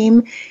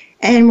game.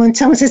 And when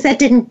someone says that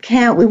didn't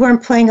count, we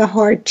weren't playing a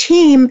hard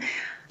team,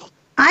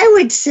 I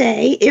would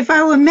say, if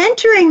I were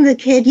mentoring the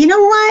kid, you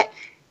know what?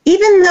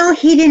 Even though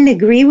he didn't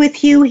agree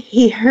with you,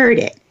 he heard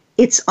it.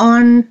 It's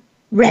on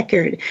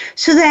record.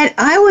 So that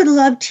I would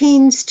love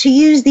teens to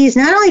use these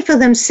not only for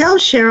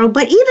themselves, Cheryl,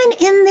 but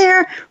even in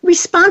their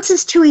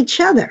responses to each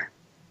other.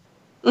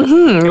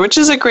 Which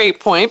is a great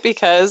point,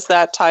 because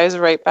that ties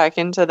right back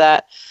into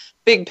that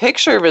big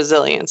picture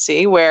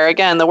resiliency, where,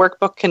 again, the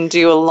workbook can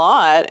do a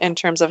lot in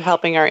terms of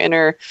helping our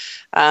inner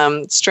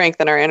strength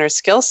and our inner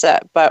skill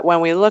set. But when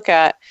we look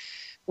at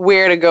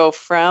where to go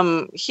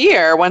from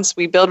here. Once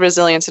we build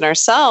resilience in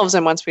ourselves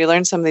and once we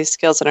learn some of these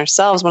skills in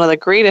ourselves, one of the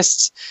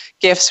greatest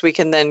gifts we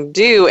can then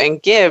do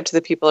and give to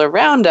the people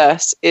around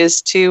us is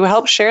to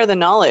help share the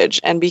knowledge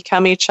and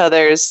become each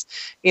other's,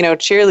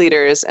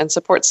 cheerleaders and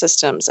support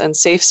systems and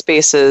safe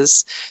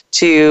spaces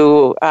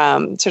to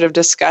sort of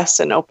discuss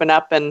and open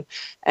up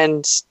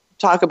and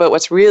talk about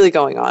what's really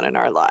going on in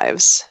our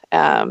lives.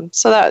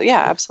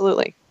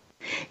 Absolutely.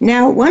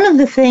 Now, one of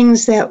the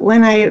things that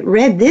when I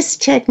read this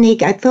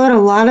technique, I thought a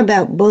lot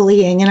about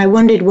bullying, and I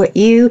wondered what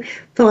you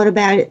thought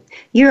about it.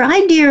 Your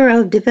idea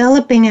of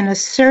developing an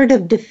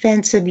assertive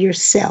defense of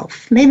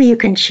yourself. Maybe you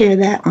can share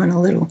that one a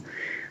little.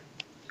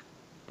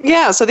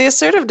 Yeah, so the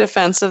assertive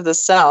defense of the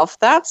self,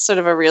 that's sort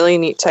of a really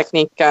neat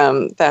technique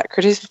that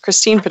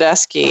Christine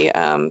Podesky,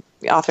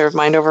 the author of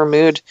Mind Over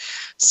Mood,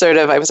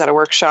 I was at a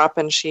workshop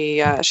and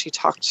she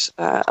talked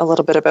a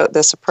little bit about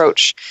this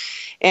approach.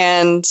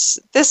 And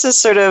this is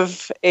sort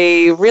of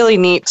a really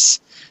neat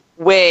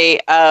way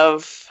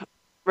of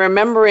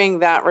remembering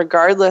that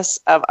regardless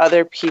of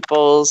other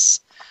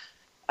people's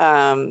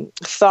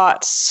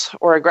thoughts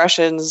or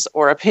aggressions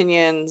or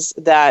opinions,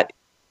 that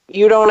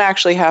you don't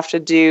actually have to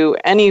do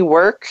any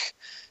work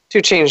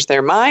to change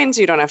their minds.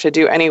 You don't have to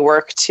do any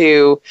work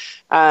to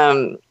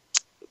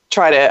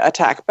try to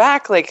attack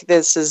back. Like,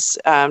 this is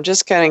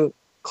just getting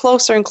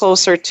closer and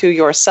closer to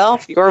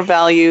yourself, your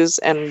values,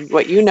 and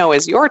what you know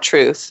is your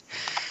truth.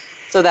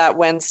 So that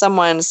when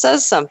someone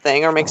says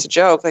something or makes a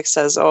joke, like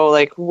says, oh,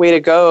 like, way to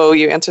go,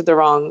 you answered the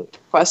wrong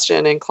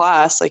question in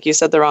class, like you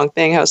said the wrong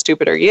thing, how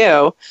stupid are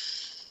you?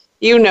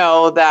 You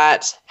know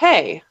that,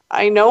 hey,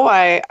 I know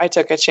I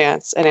took a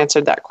chance and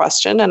answered that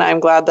question, and I'm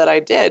glad that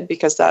I did,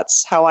 because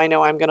that's how I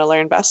know I'm going to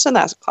learn best in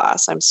that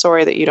class. I'm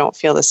sorry that you don't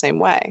feel the same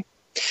way.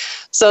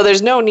 So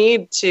there's no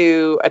need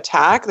to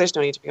attack. There's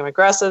no need to become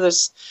aggressive.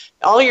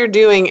 All you're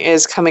doing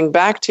is coming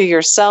back to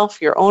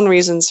yourself, your own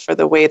reasons for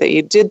the way that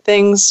you did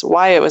things,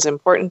 why it was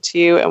important to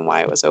you, and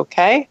why it was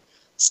okay,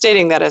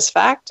 stating that as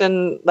fact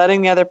and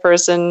letting the other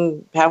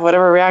person have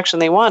whatever reaction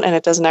they want, and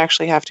it doesn't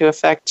actually have to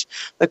affect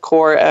the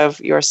core of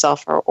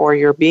yourself or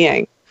your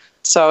being.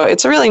 So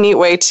it's a really neat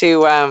way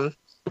to,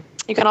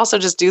 you can also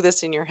just do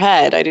this in your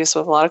head. I do this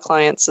with a lot of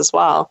clients as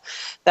well,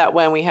 that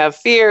when we have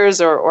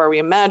fears or we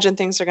imagine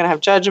things are going to have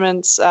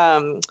judgments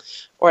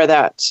or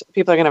that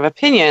people are going to have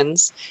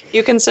opinions,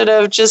 you can sort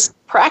of just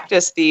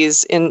practice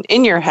these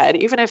in your head,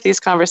 even if these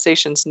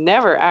conversations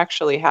never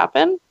actually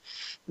happen,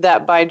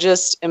 that by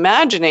just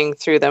imagining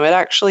through them, it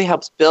actually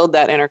helps build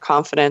that inner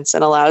confidence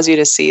and allows you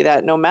to see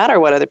that no matter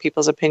what other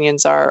people's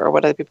opinions are or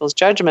what other people's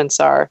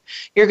judgments are,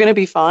 you're going to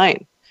be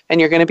fine. And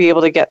you're going to be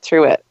able to get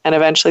through it. And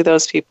eventually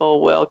those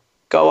people will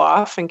go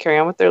off and carry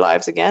on with their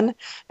lives again.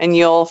 And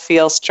you'll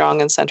feel strong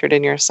and centered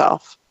in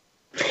yourself.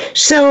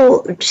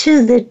 So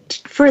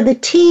for the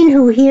teen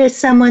who hears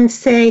someone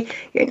say,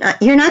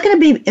 you're not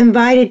going to be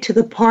invited to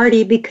the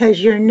party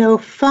because you're no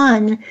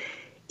fun,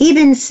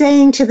 even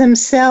saying to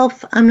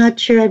themselves, I'm not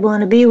sure I'd want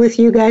to be with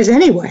you guys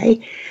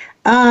anyway,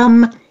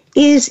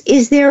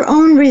 is their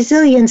own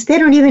resilience. They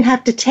don't even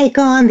have to take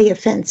on the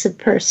offensive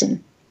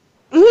person.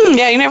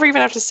 Yeah, you never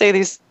even have to say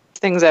these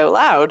things out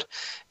loud.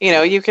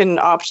 You can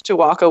opt to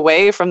walk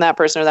away from that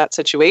person or that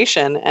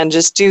situation and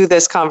just do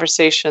this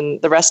conversation,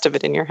 the rest of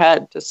it in your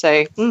head, to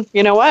say,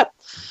 you know what,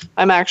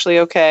 I'm actually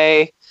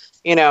okay.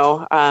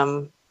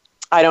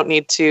 I don't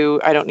need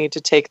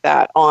to take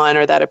that on,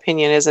 or that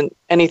opinion isn't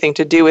anything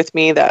to do with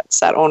me.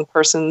 That's that own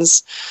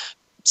person's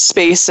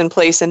space and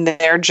place in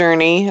their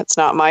journey. It's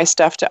not my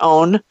stuff to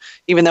own,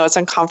 even though it's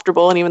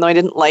uncomfortable and even though I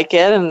didn't like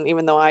it and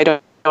even though I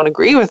don't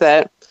agree with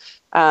it.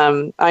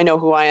 I know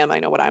who I am. I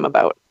know what I'm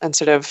about, and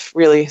sort of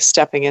really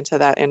stepping into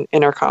that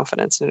inner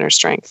confidence and inner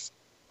strength.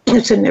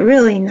 It's a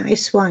really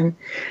nice one.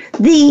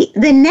 The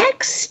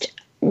next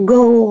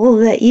goal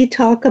that you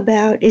talk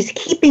about is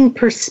keeping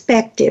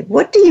perspective.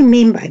 What do you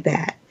mean by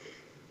that?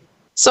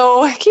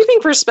 So keeping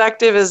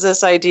perspective is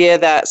this idea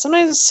that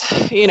sometimes,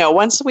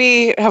 once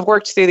we have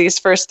worked through these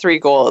first three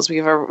goals,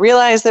 we've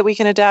realized that we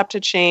can adapt to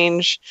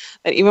change,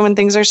 that even when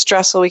things are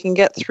stressful, we can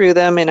get through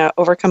them in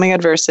overcoming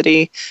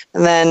adversity.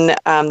 And then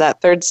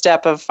that third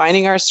step of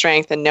finding our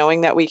strength and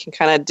knowing that we can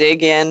kind of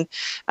dig in,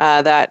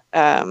 that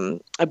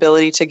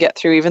ability to get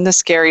through even the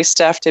scary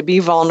stuff, to be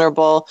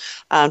vulnerable,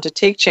 to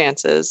take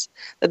chances.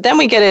 But then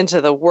we get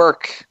into the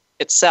work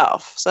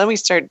itself. So then we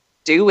start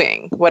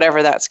doing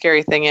whatever that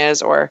scary thing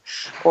is, or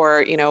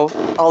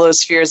all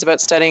those fears about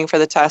studying for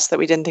the test that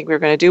we didn't think we were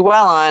going to do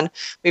well on.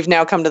 We've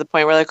now come to the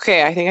point where, like,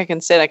 okay, I think I can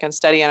sit, I can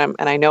study, and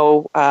I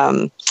know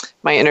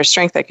my inner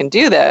strength, I can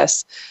do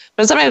this.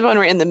 But sometimes when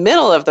we're in the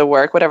middle of the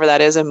work, whatever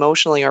that is,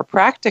 emotionally or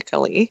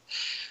practically,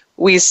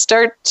 we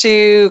start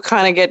to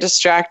kind of get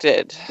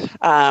distracted,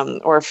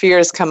 or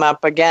fears come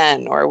up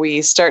again, or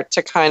we start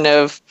to kind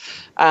of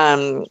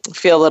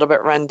feel a little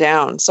bit run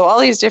down. So all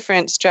these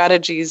different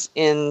strategies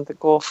in the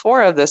goal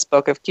 4 of this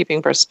book of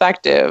keeping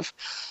perspective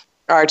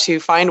are to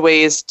find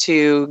ways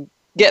to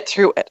get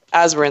through it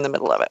as we're in the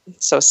middle of it.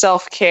 So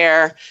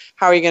self-care,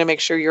 how are you going to make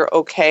sure you're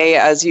okay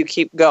as you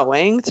keep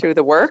going through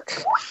the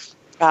work?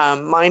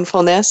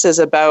 Mindfulness is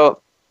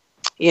about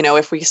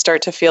if we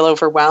start to feel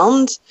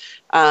overwhelmed,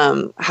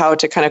 how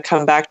to kind of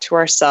come back to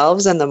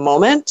ourselves in the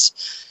moment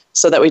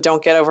so that we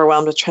don't get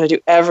overwhelmed with trying to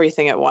do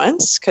everything at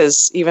once.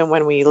 Because even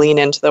when we lean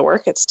into the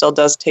work, it still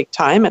does take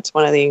time. It's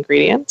one of the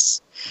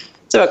ingredients.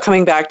 It's about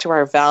coming back to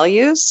our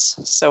values.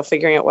 So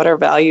figuring out what our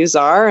values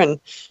are and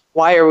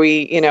why are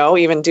we,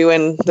 even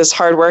doing this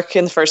hard work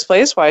in the first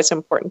place, why it's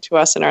important to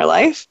us in our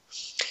life.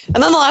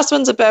 And then the last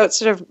one's about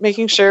sort of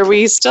making sure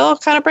we still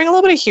kind of bring a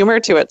little bit of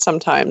humor to it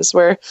sometimes,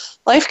 where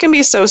life can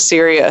be so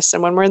serious.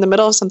 And when we're in the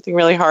middle of something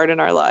really hard in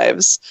our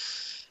lives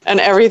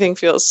and everything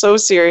feels so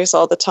serious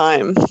all the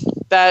time,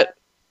 that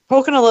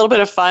poking a little bit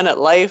of fun at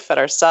life, at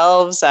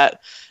ourselves, at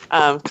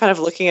kind of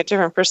looking at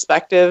different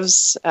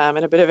perspectives in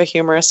a bit of a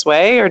humorous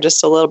way or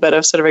just a little bit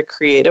of sort of a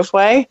creative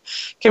way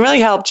can really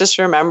help just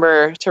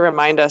remember to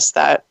remind us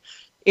that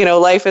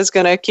life is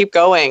going to keep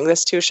going.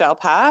 This too shall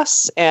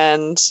pass,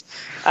 and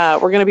we're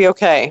going to be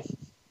okay.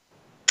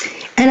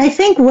 And I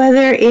think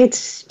whether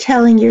it's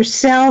telling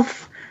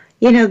yourself,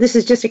 this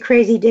is just a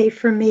crazy day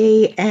for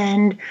me,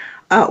 and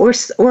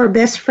or a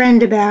best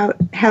friend about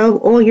how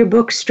all your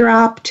books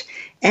dropped,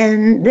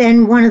 and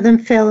then one of them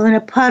fell in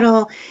a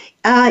puddle.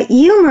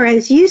 Humor,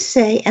 as you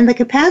say, and the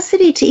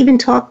capacity to even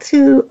talk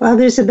to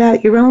others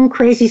about your own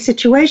crazy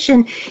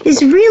situation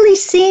is really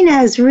seen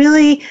as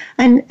really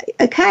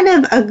a kind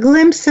of a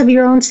glimpse of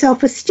your own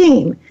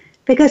self-esteem,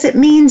 because it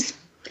means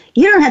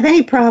you don't have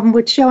any problem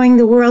with showing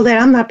the world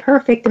that I'm not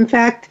perfect. In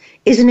fact,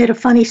 isn't it a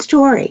funny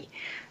story?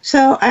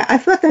 So I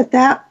thought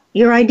that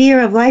your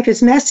idea of life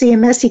is messy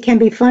and messy can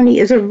be funny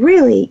is a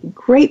really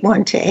great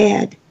one to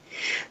add.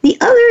 The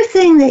other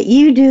thing that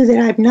you do that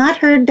I've not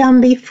heard done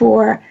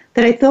before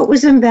that I thought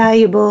was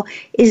invaluable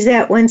is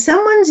that when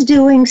someone's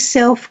doing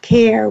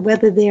self-care,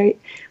 whether they're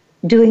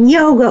doing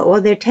yoga or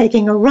they're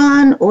taking a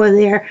run or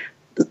they're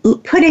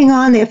putting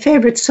on their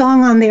favorite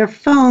song on their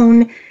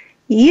phone,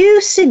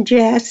 you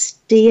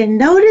suggest, do you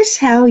notice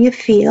how you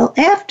feel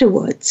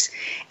afterwards?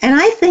 And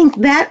I think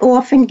that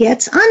often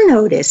gets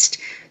unnoticed.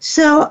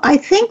 So I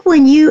think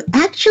when you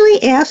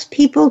actually ask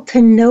people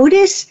to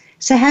notice,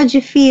 so how'd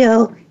you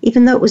feel,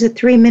 even though it was a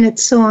 3-minute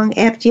song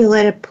after you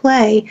let it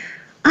play,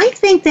 I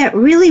think that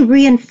really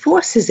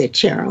reinforces it,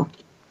 Cheryl.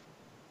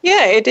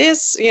 Yeah, it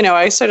is.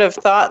 I sort of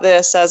thought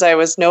this as I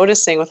was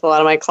noticing with a lot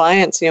of my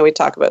clients. We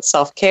talk about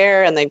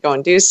self-care and they'd go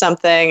and do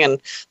something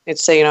and they'd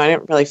say, I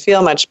didn't really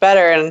feel much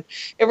better. And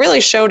it really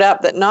showed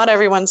up that not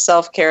everyone's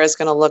self-care is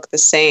going to look the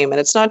same. And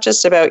it's not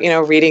just about,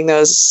 reading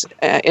those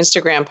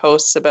Instagram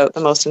posts about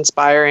the most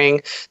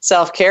inspiring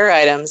self-care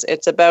items.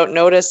 It's about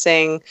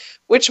noticing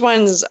which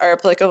ones are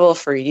applicable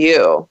for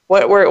you?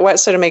 What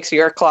sort of makes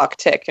your clock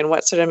tick and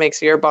what sort of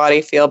makes your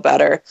body feel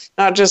better?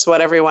 Not just what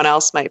everyone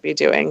else might be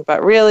doing,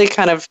 but really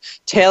kind of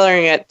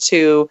tailoring it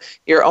to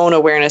your own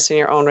awareness and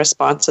your own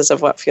responses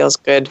of what feels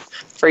good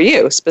for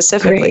you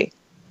specifically. Great.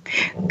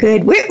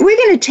 Good. We're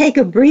going to take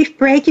a brief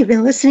break. You've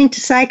been listening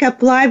to Psych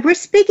Up Live. We're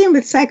speaking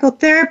with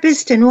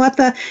psychotherapist and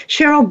author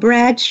Cheryl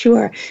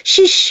Bradshaw.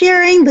 She's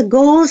sharing the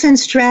goals and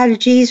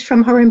strategies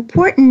from her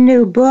important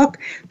new book,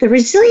 The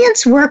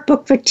Resilience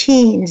Workbook for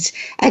Teens,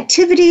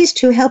 activities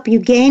to help you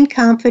gain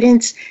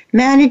confidence,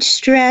 manage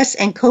stress,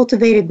 and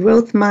cultivate a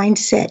growth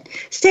mindset.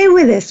 Stay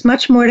with us.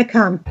 Much more to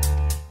come.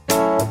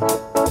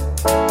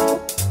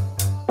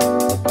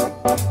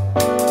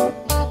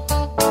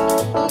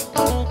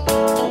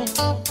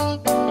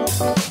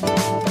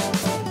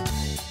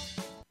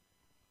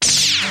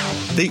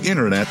 The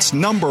Internet's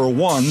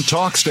 #1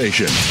 talk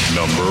station.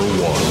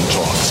 #1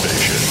 talk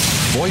station.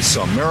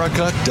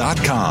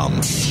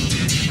 VoiceAmerica.com.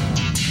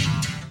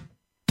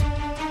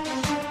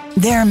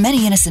 There are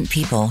many innocent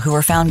people who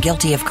are found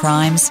guilty of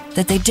crimes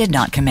that they did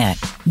not commit.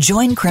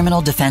 Join criminal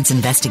defense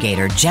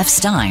investigator Jeff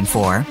Stein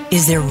for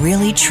Is There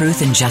Really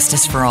Truth and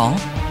Justice for All?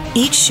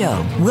 Each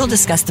show, we'll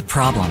discuss the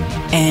problem,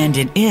 and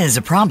it is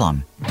a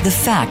problem. The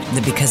fact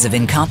that because of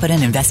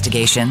incompetent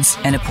investigations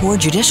and a poor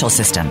judicial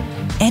system,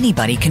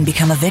 anybody can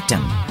become a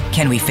victim.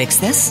 Can we fix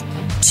this?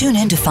 Tune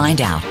in to find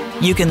out.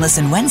 You can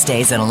listen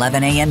Wednesdays at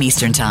 11 a.m.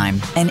 Eastern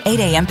Time and 8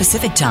 a.m.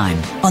 Pacific Time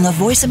on the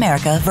Voice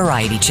America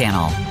Variety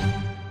Channel.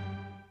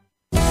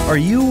 Are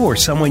you or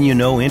someone you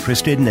know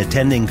interested in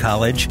attending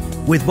college?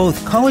 With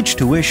both college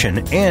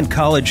tuition and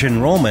college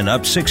enrollment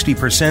up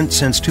 60%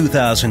 since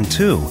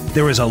 2002,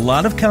 there is a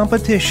lot of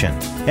competition,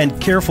 and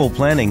careful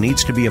planning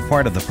needs to be a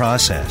part of the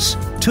process.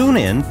 Tune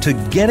in to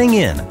Getting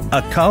In,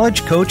 a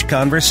college coach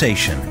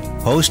conversation,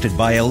 hosted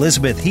by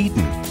Elizabeth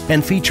Heaton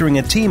and featuring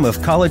a team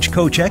of college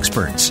coach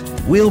experts.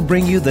 We'll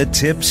bring you the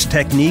tips,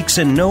 techniques,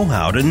 and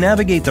know-how to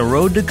navigate the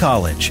road to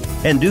college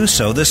and do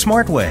so the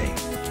smart way.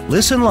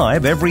 Listen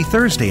live every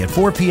Thursday at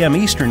 4 p.m.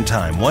 Eastern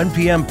Time, 1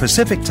 p.m.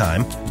 Pacific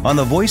Time on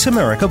the Voice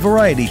America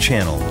Variety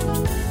Channel.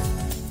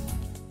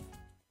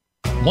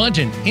 Want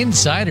an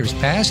insider's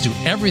pass to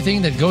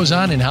everything that goes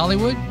on in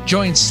Hollywood?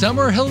 Join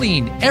Summer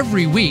Helene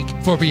every week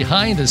for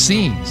Behind the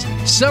Scenes.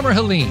 Summer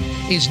Helene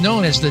is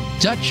known as the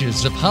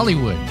Duchess of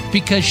Hollywood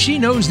because she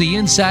knows the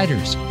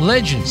insiders,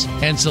 legends,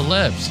 and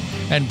celebs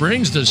and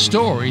brings the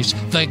stories,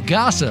 the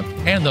gossip,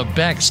 and the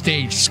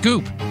backstage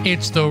scoop.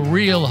 It's the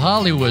real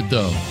Hollywood,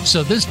 though,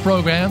 so this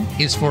program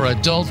is for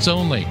adults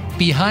only.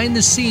 Behind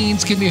the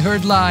Scenes can be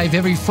heard live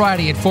every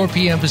Friday at 4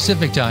 p.m.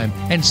 Pacific Time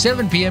and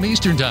 7 p.m.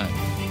 Eastern Time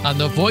on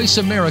the Voice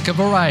America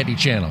Variety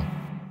Channel.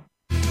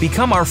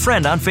 Become our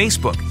friend on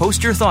Facebook.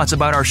 Post your thoughts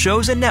about our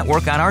shows and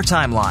network on our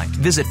timeline.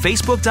 Visit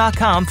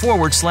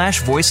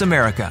facebook.com/Voice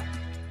America.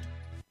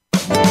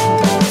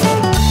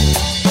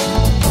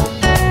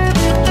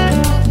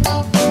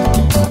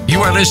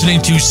 You are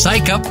listening to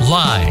Psych Up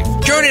Live.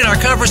 Join in our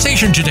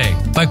conversation today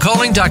by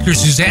calling Dr.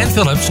 Suzanne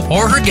Phillips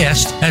or her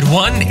guest at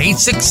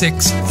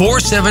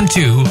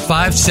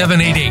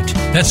 1-866-472-5788.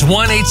 That's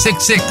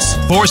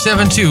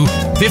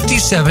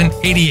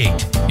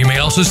 1-866-472-5788. You may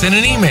also send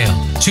an email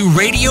to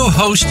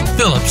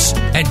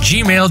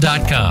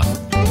radiohostphillips@gmail.com.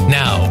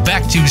 Now,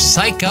 back to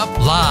Psych Up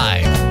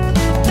Live.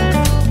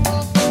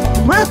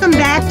 Welcome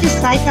back to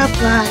Psych Up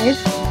Live.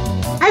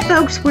 Hi,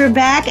 folks. We're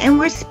back, and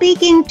we're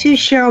speaking to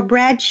Cheryl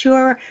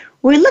Bradshaw.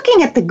 We're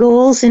looking at the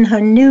goals in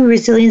her new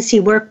Resiliency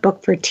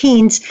Workbook for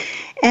Teens,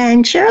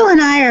 and Cheryl and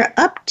I are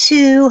up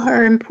to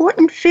her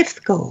important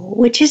fifth goal,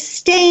 which is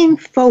staying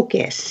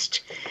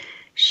focused.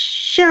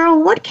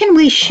 Cheryl, what can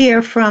we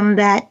share from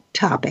that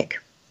topic?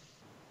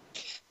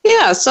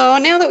 Yeah, so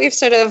now that we've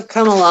sort of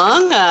come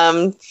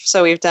along,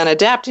 so we've done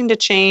adapting to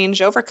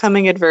change,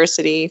 overcoming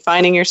adversity,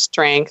 finding your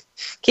strength,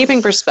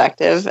 keeping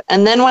perspective,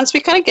 and then once we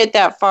kind of get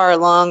that far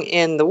along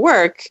in the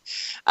work,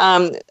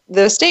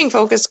 the staying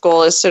focused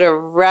goal is sort of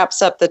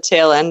wraps up the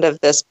tail end of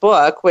this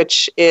book,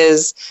 which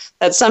is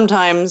that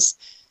sometimes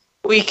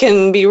we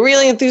can be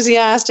really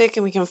enthusiastic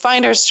and we can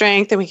find our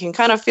strength and we can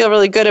kind of feel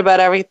really good about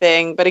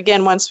everything. But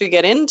again, once we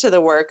get into the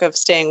work of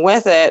staying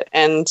with it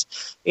and,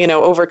 you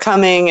know,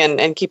 overcoming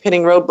and keep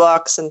hitting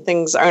roadblocks and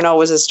things aren't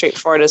always as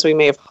straightforward as we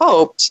may have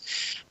hoped,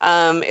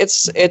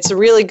 it's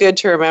really good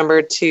to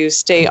remember to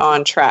stay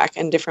on track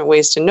and different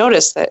ways to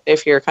notice that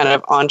if you're kind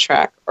of on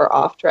track or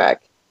off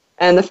track.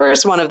 And the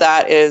first one of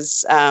that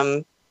is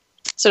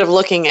sort of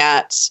looking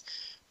at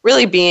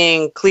really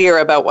being clear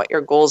about what your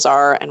goals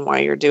are and why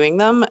you're doing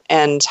them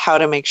and how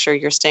to make sure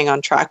you're staying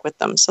on track with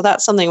them. So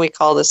that's something we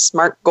call the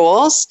SMART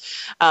goals.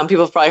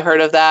 People have probably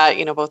heard of that,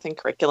 you know, both in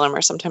curriculum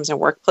or sometimes in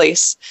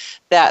workplace,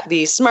 that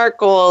the SMART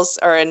goals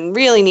are a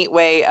really neat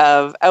way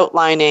of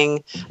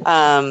outlining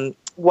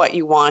what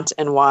you want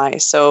and why.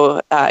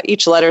 So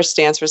each letter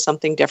stands for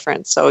something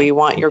different. So you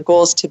want your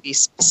goals to be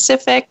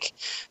specific,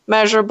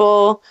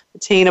 measurable,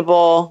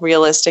 attainable,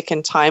 realistic,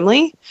 and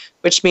timely,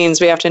 which means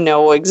we have to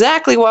know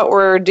exactly what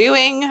we're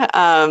doing.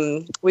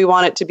 We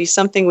want it to be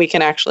something we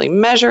can actually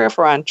measure if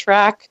we're on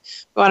track.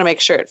 We want to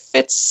make sure it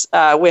fits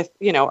with,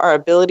 you know, our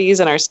abilities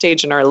and our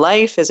stage in our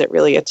life. Is it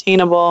really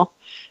attainable?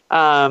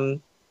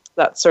 That's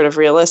sort of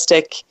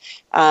realistic.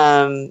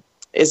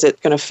 Is it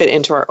going to fit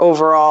into our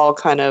overall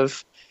kind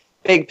of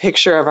big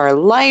picture of our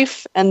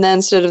life? And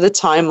then sort of the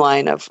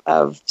timeline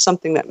of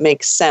something that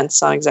makes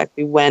sense on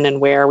exactly when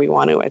and where we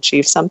want to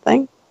achieve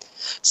something.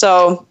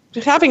 So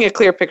having a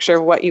clear picture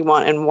of what you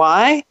want and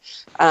why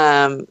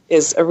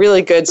is a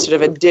really good sort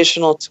of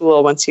additional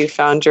tool once you've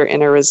found your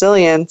inner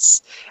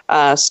resilience,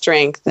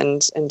 strength,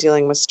 and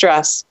dealing with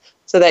stress,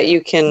 so that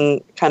you can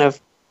kind of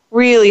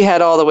really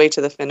head all the way to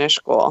the finish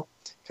goal.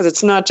 Because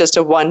it's not just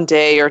a 1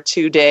 day or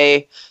 2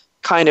 day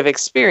kind of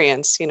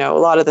experience. You know, a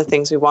lot of the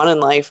things we want in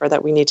life or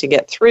that we need to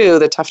get through,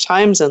 the tough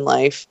times in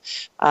life,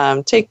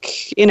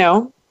 take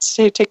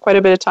quite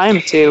a bit of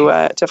time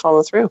to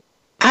follow through.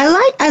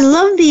 I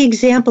love the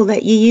example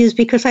that you use,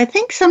 because I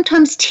think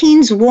sometimes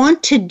teens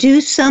want to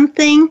do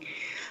something.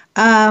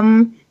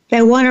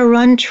 They want to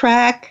run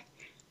track,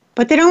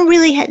 but they don't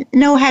really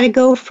know how to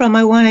go from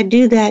I want to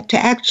do that to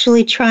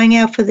actually trying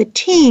out for the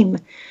team.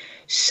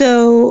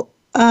 So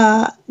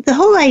the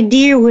whole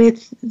idea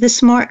with the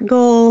SMART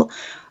goal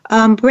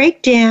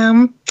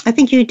breakdown, I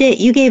think you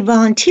gave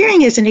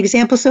volunteering as an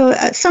example. So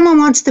someone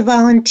wants to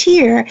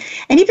volunteer,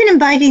 and even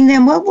inviting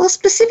them, well,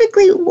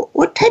 specifically,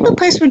 what type of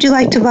place would you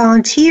like to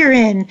volunteer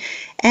in?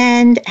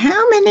 And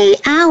how many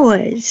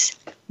hours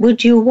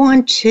would you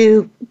want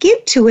to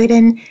give to it?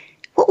 And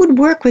what would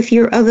work with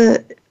your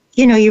other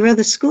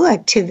school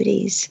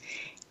activities?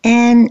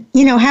 And,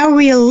 you know, how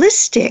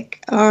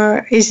realistic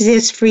is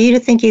this for you to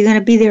think you're going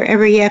to be there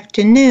every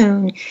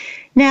afternoon?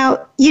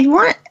 Now, you'd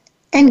want,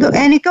 and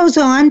it goes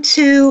on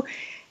to,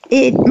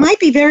 it might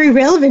be very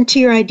relevant to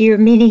your idea of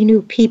meeting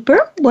new people.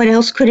 What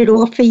else could it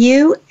offer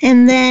you?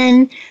 And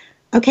then,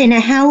 okay, now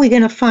how are we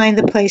going to find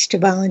the place to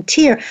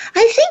volunteer?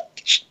 I think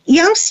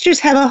youngsters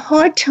have a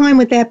hard time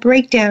with that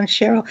breakdown,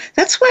 Cheryl.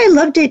 That's why I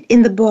loved it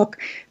in the book,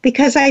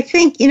 because I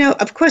think, you know,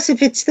 of course,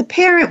 if it's the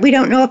parent, we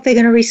don't know if they're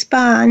going to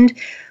respond.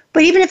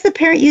 But even if the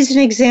parent uses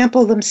an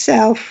example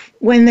themselves,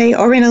 when they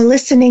are in a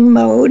listening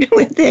mode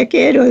with their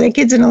kid, or their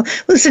kid's in a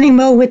listening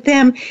mode with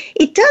them,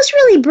 it does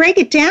really break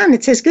it down.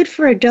 It's as good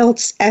for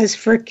adults as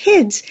for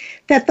kids,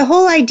 that the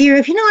whole idea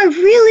of, you know,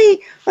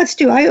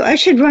 I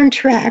should run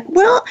track.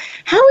 Well,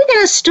 how are we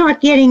going to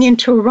start getting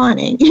into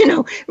running? You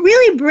know,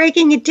 really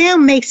breaking it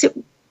down makes it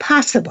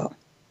possible.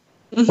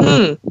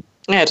 Mm-hmm.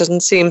 Yeah, it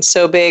doesn't seem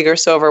so big or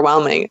so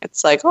overwhelming.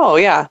 It's like, oh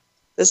yeah,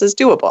 this is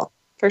doable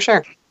for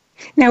sure.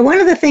 Now, one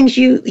of the things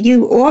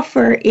you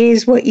offer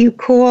is what you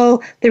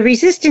call the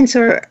resistance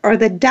or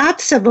the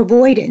dots of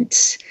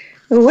avoidance.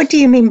 What do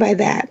you mean by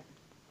that?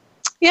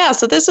 Yeah,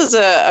 so this is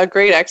a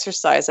great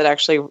exercise that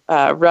actually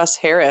Russ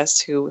Harris,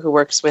 who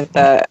works with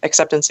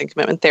acceptance and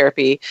commitment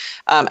therapy,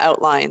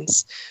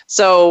 outlines.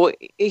 So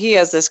he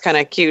has this kind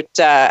of cute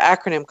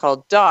acronym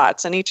called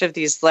DOTS, and each of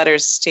these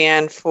letters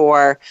stand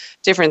for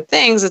different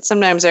things that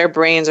sometimes our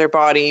brains or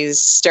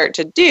bodies start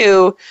to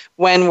do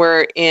when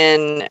we're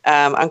in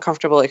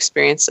uncomfortable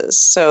experiences.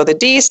 So the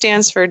D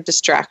stands for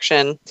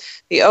distraction,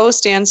 the O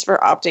stands for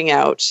opting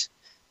out,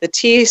 the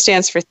T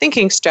stands for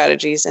thinking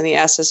strategies, and the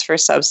S is for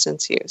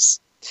substance use.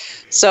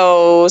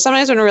 So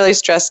sometimes when we're really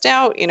stressed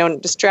out,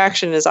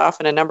 distraction is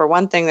often a number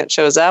one thing that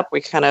shows up. We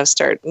kind of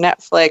start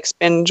Netflix,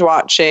 binge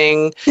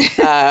watching,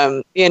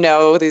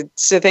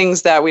 the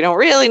things that we don't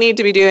really need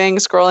to be doing,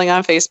 scrolling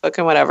on Facebook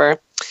and whatever,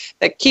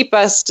 that keep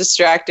us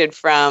distracted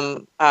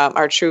from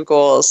our true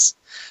goals.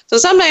 So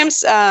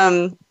sometimes,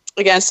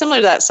 again, similar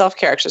to that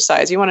self-care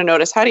exercise, you want to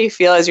notice how do you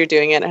feel as you're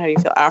doing it and how do you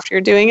feel after you're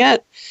doing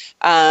it?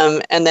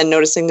 And then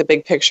noticing the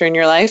big picture in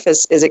your life.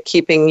 Is it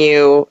keeping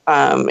you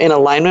in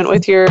alignment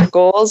with your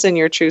goals and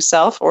your true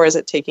self, or is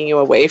it taking you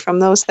away from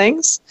those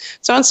things?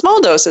 So in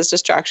small doses,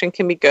 distraction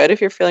can be good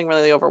if you're feeling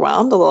really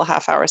overwhelmed. A little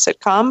half-hour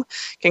sitcom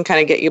can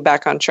kind of get you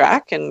back on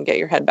track and get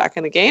your head back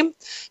in the game.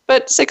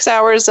 But 6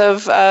 hours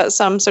of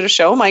some sort of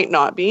show might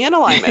not be in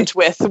alignment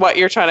with what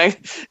you're trying to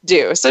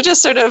do. So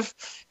just sort of,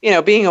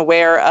 being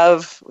aware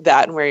of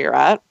that and where you're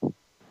at.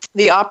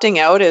 The opting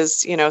out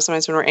is,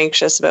 sometimes when we're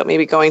anxious about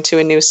maybe going to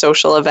a new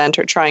social event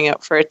or trying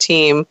out for a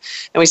team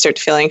and we start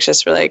to feel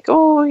anxious, we're like,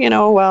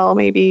 well,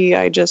 maybe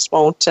I just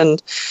won't.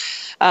 And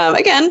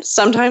again,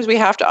 sometimes we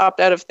have to opt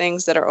out of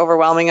things that are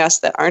overwhelming us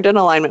that aren't in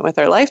alignment with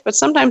our life, but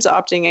sometimes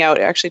opting out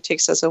actually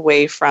takes us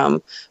away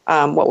from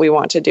what we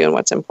want to do and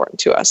what's important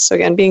to us. So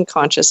again, being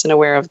conscious and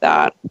aware of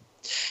that.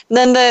 And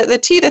then the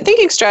T, the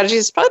thinking strategy,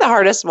 is probably the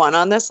hardest one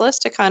on this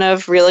list to kind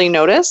of really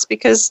notice,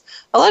 because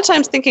a lot of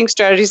times thinking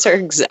strategies are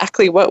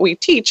exactly what we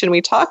teach and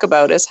we talk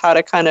about, is how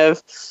to kind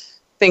of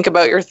think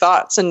about your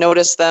thoughts and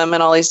notice them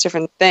and all these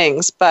different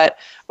things. But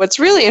what's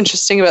really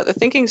interesting about the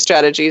thinking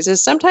strategies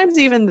is sometimes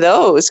even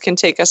those can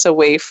take us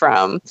away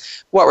from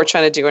what we're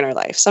trying to do in our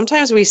life.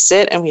 Sometimes we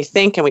sit and we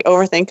think and we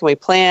overthink and we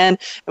plan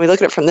and we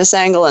look at it from this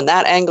angle and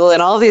that angle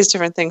and all these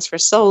different things for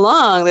so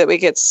long that we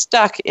get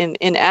stuck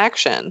in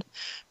action,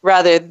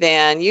 rather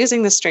than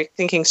using the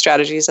thinking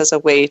strategies as a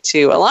way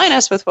to align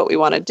us with what we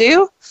want to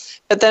do.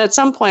 But then at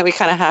some point, we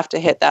kind of have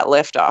to hit that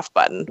lift off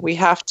button. We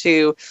have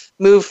to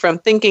move from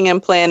thinking and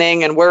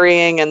planning and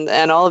worrying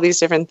and all of these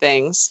different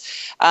things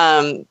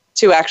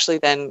to actually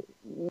then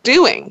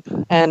doing.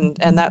 And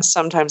that's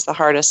sometimes the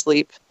hardest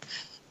leap.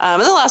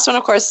 And the last one,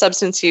 of course,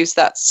 substance use.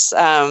 That's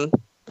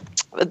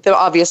the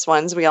obvious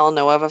ones we all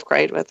know of,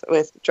 right,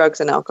 with drugs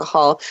and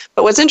alcohol.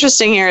 But what's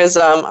interesting here is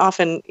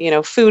often,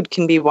 food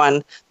can be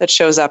one that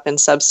shows up in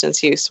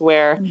substance use,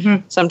 where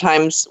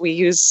sometimes we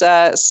use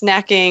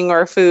snacking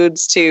or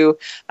foods to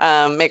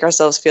make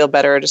ourselves feel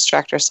better or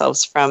distract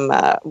ourselves from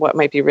what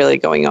might be really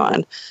going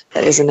on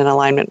that isn't in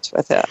alignment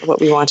with what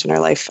we want in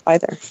our life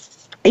either.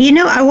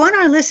 I want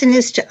our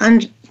listeners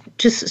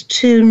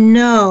to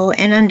know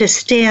and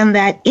understand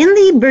that in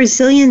the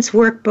Resilience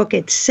Workbook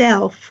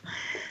itself,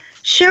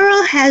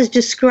 Cheryl has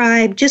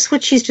described just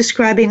what she's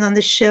describing on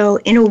the show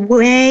in a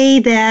way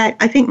that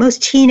I think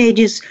most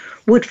teenagers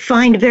would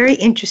find very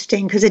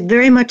interesting, because it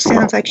very much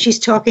sounds like she's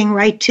talking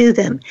right to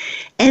them.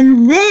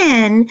 And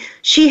then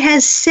she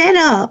has set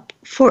up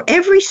for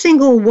every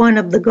single one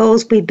of the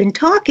goals we've been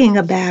talking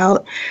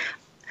about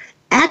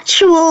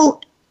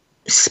actual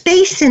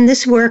space in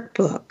this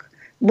workbook.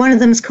 One of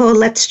them is called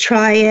Let's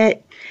Try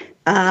It.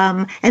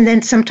 And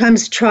then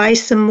sometimes try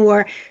some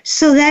more,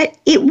 so that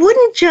it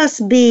wouldn't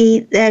just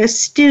be that a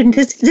student,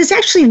 there's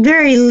actually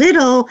very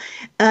little,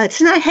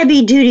 it's not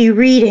heavy duty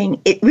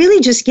reading. It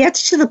really just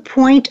gets to the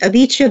point of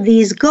each of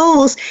these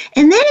goals,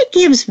 and then it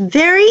gives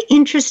very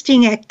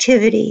interesting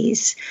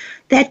activities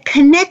that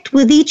connect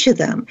with each of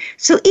them.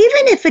 So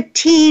even if a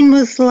teen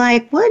was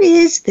like, what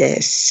is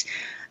this?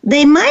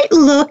 They might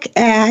look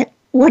at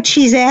what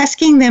she's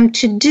asking them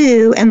to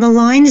do and the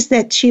lines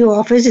that she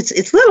offers.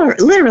 It's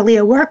literally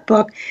a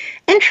workbook,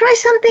 and try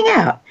something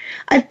out.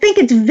 I think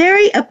it's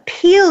very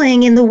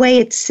appealing in the way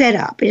it's set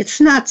up. It's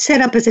not set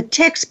up as a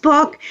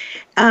textbook,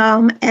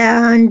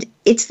 and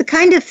it's the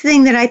kind of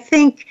thing that I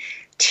think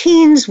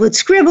teens would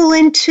scribble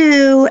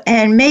into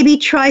and maybe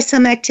try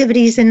some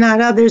activities and not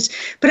others.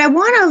 But I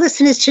want our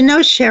listeners to know,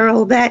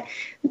 Cheryl, that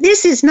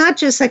this is not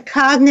just a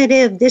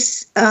cognitive,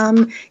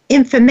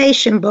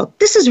 information book.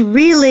 This is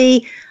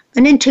really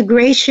an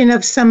integration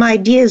of some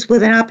ideas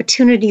with an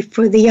opportunity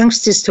for the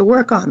youngsters to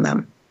work on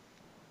them.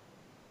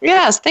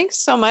 Yes, thanks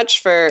so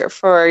much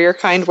for your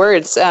kind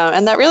words.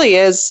 And that really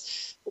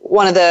is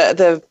one of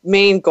the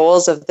main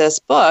goals of this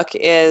book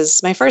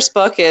is, my first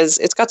book is,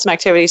 it's got some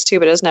activities too,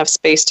 but it doesn't have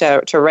space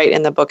to write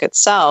in the book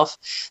itself.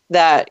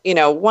 That,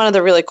 one of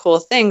the really cool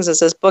things is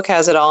this book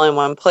has it all in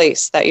one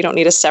place, that you don't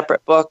need a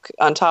separate book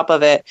on top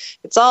of it.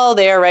 It's all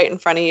there right in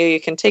front of you.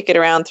 You can take it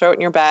around, throw it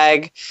in your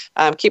bag,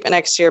 keep it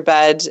next to your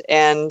bed,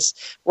 and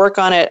work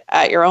on it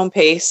at your own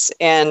pace.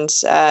 And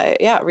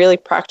really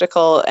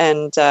practical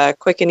and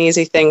quick and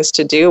easy things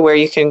to do, where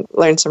you can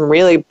learn some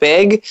really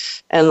big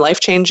and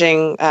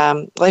life-changing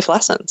life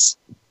lessons.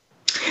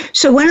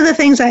 So one of the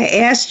things I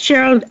asked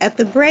Cheryl at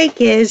the break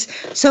is,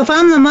 so if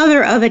I'm the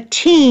mother of a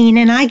teen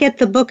and I get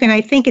the book and I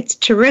think it's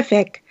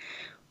terrific,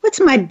 what's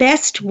my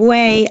best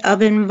way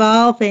of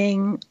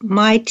involving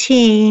my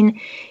teen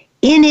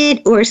in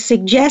it or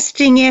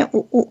suggesting it?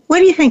 What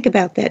do you think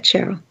about that,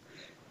 Cheryl?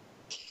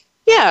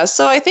 Yeah,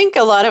 so I think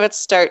a lot of it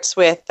starts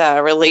with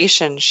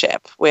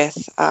relationship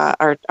with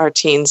our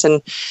teens,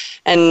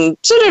 and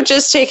sort of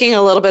just taking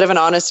a little bit of an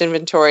honest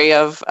inventory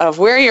of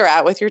where you're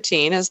at with your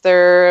teen. Is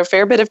there a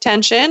fair bit of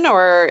tension,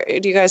 or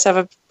do you guys have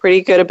a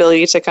pretty good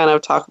ability to kind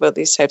of talk about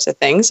these types of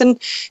things? And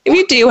if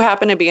you do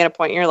happen to be at a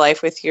point in your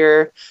life with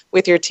your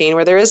teen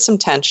where there is some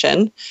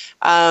tension,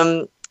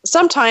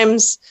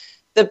 sometimes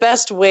the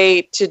best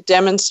way to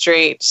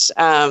demonstrate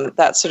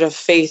that sort of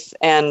faith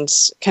and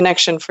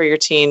connection for your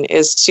teen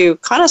is to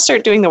kind of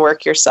start doing the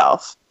work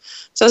yourself.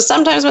 So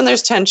sometimes when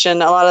there's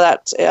tension, a lot of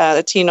that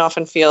the teen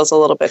often feels a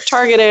little bit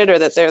targeted, or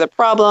that they're the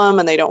problem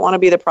and they don't want to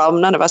be the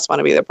problem. None of us want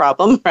to be the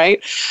problem,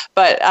 right?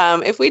 But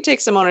if we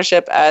take some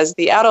ownership as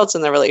the adults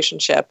in the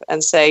relationship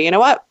and say, you know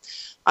what,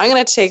 I'm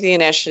going to take the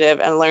initiative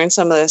and learn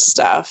some of this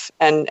stuff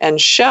and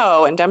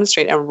show and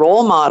demonstrate and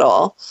role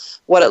model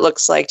what it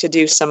looks like to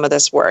do some of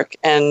this work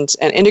and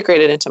integrate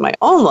it into my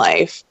own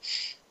life,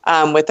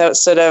 without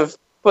sort of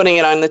putting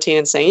it on the teen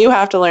and saying, you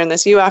have to learn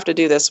this, you have to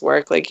do this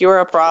work, like you're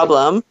a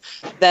problem,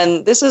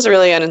 then this is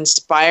really an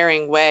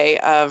inspiring way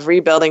of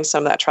rebuilding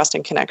some of that trust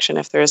and connection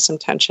if there is some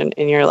tension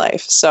in your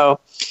life. So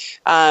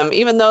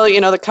even though,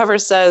 the cover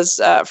says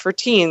for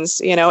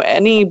teens,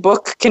 any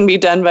book can be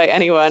done by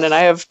anyone. And I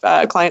have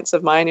clients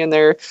of mine in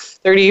their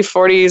 30s,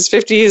 40s,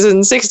 50s,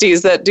 and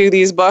 60s that do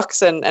these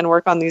books and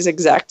work on these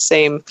exact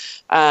same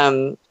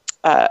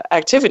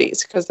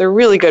activities, because they're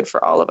really good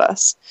for all of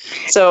us.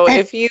 So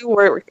if you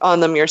work on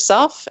them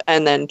yourself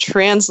and then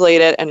translate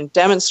it and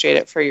demonstrate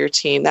it for your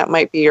teen, that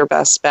might be your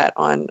best bet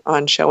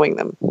on showing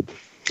them.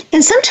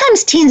 And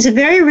sometimes teens are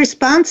very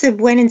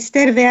responsive when,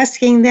 instead of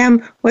asking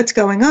them what's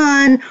going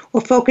on or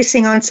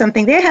focusing on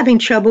something they're having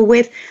trouble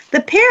with,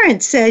 the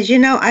parent says,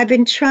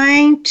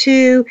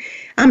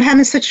 I'm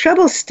having such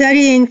trouble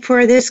studying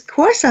for this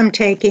course I'm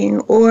taking,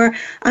 or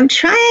I'm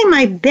trying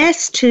my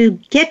best to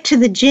get to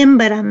the gym,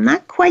 but I'm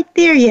not quite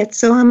there yet.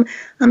 So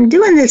I'm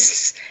doing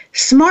this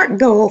SMART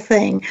goal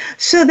thing.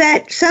 So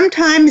that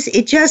sometimes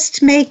it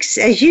just makes,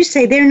 as you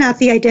say, they're not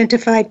the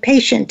identified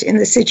patient in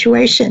the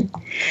situation.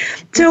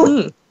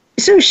 So,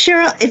 So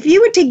Cheryl, if you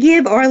were to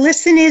give our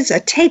listeners a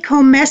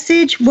take-home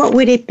message, what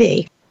would it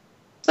be?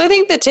 So I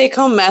think the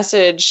take-home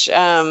message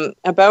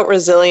about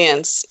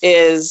resilience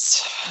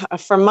is,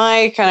 from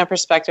my kind of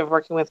perspective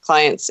working with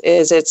clients,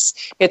 is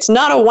it's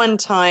not a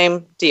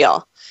one-time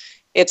deal.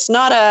 It's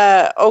not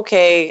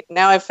okay,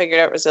 now I've figured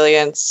out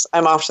resilience,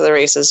 I'm off to the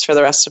races for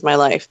the rest of my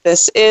life.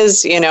 This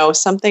is,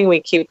 something we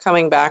keep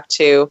coming back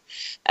to.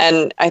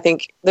 And I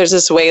think there's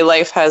this way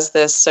life has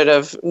this sort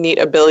of neat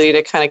ability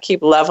to kind of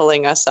keep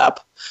leveling us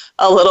up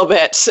a little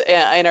bit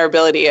in our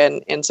ability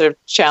and sort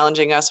of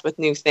challenging us with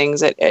new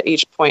things at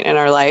each point in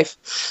our life.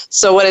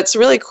 So what it's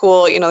really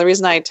cool, the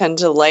reason I tend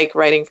to like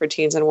writing for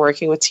teens and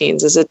working with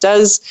teens is it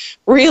does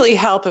really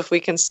help if we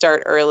can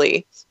start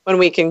early, when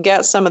we can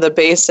get some of the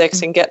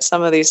basics and get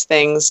some of these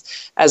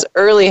things as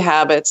early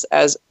habits,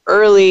 as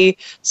early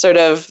sort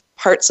of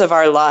parts of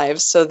our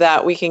lives, so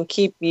that we can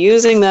keep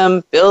using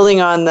them,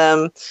 building on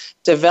them,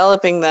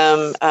 developing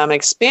them,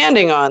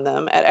 expanding on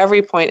them at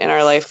every point in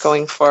our life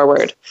going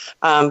forward.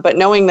 But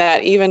knowing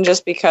that even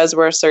just because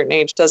we're a certain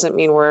age doesn't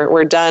mean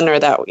we're done, or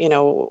that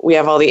we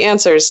have all the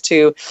answers,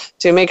 to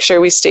make sure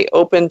we stay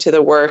open to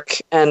the work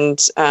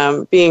and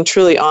being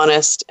truly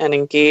honest and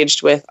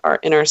engaged with our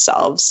inner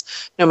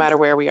selves, no matter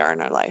where we are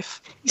in our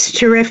life. It's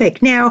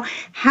terrific. Now,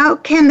 how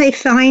can they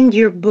find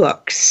your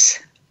books?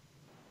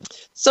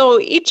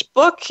 So each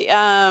book,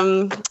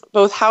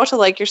 both How to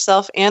Like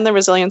Yourself and the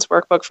Resilience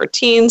Workbook for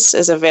Teens,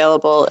 is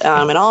available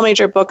in all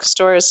major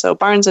bookstores. So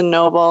Barnes &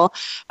 Noble,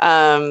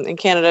 in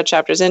Canada,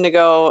 Chapters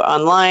Indigo,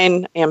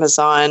 online,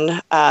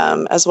 Amazon,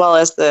 as well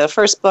as the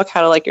first book,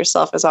 How to Like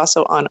Yourself, is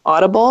also on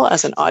Audible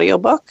as an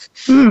audiobook.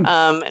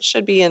 It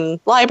should be in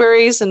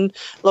libraries and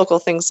local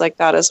things like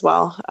that as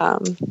well.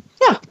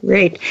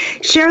 Great.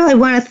 Cheryl, I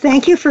want to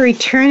thank you for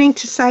returning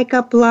to Psych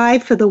Up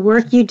Live, for the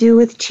work you do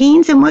with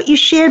teens and what you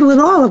shared with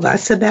all of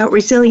us about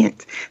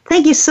resilience.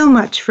 Thank you so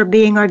much for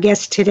being our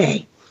guest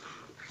today.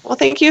 Well,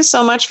 thank you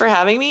so much for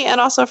having me, and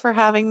also for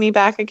having me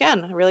back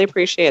again. I really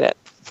appreciate it.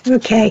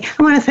 Okay.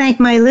 I want to thank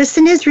my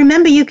listeners.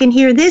 Remember, you can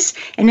hear this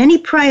and any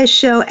prior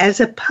show as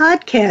a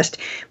podcast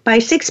by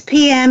 6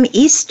 p.m.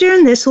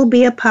 Eastern. This will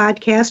be a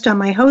podcast on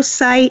my host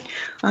site,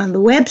 on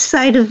the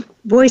website of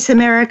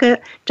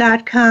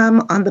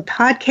voiceamerica.com, on the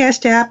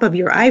podcast app of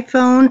your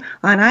iPhone,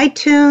 on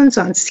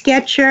iTunes, on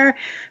Sketcher.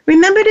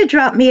 Remember to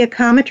drop me a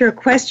comment or a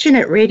question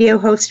at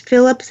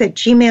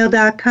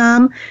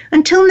radiohostphillips@gmail.com.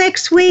 Until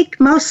next week,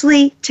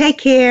 mostly take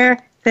care,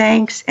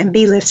 thanks, and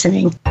be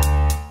listening.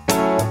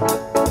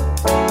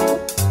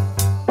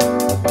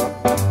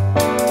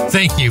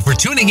 Thank you for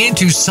tuning in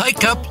to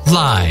Psych Up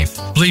Live.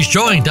 Please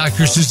join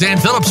Dr. Suzanne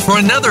Phillips for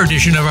another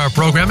edition of our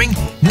programming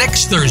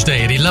next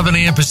Thursday at 11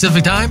 a.m.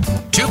 Pacific Time,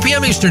 2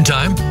 p.m. Eastern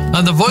Time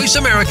on the Voice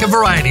America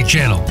Variety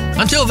Channel.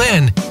 Until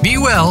then, be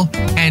well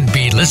and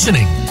be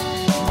listening.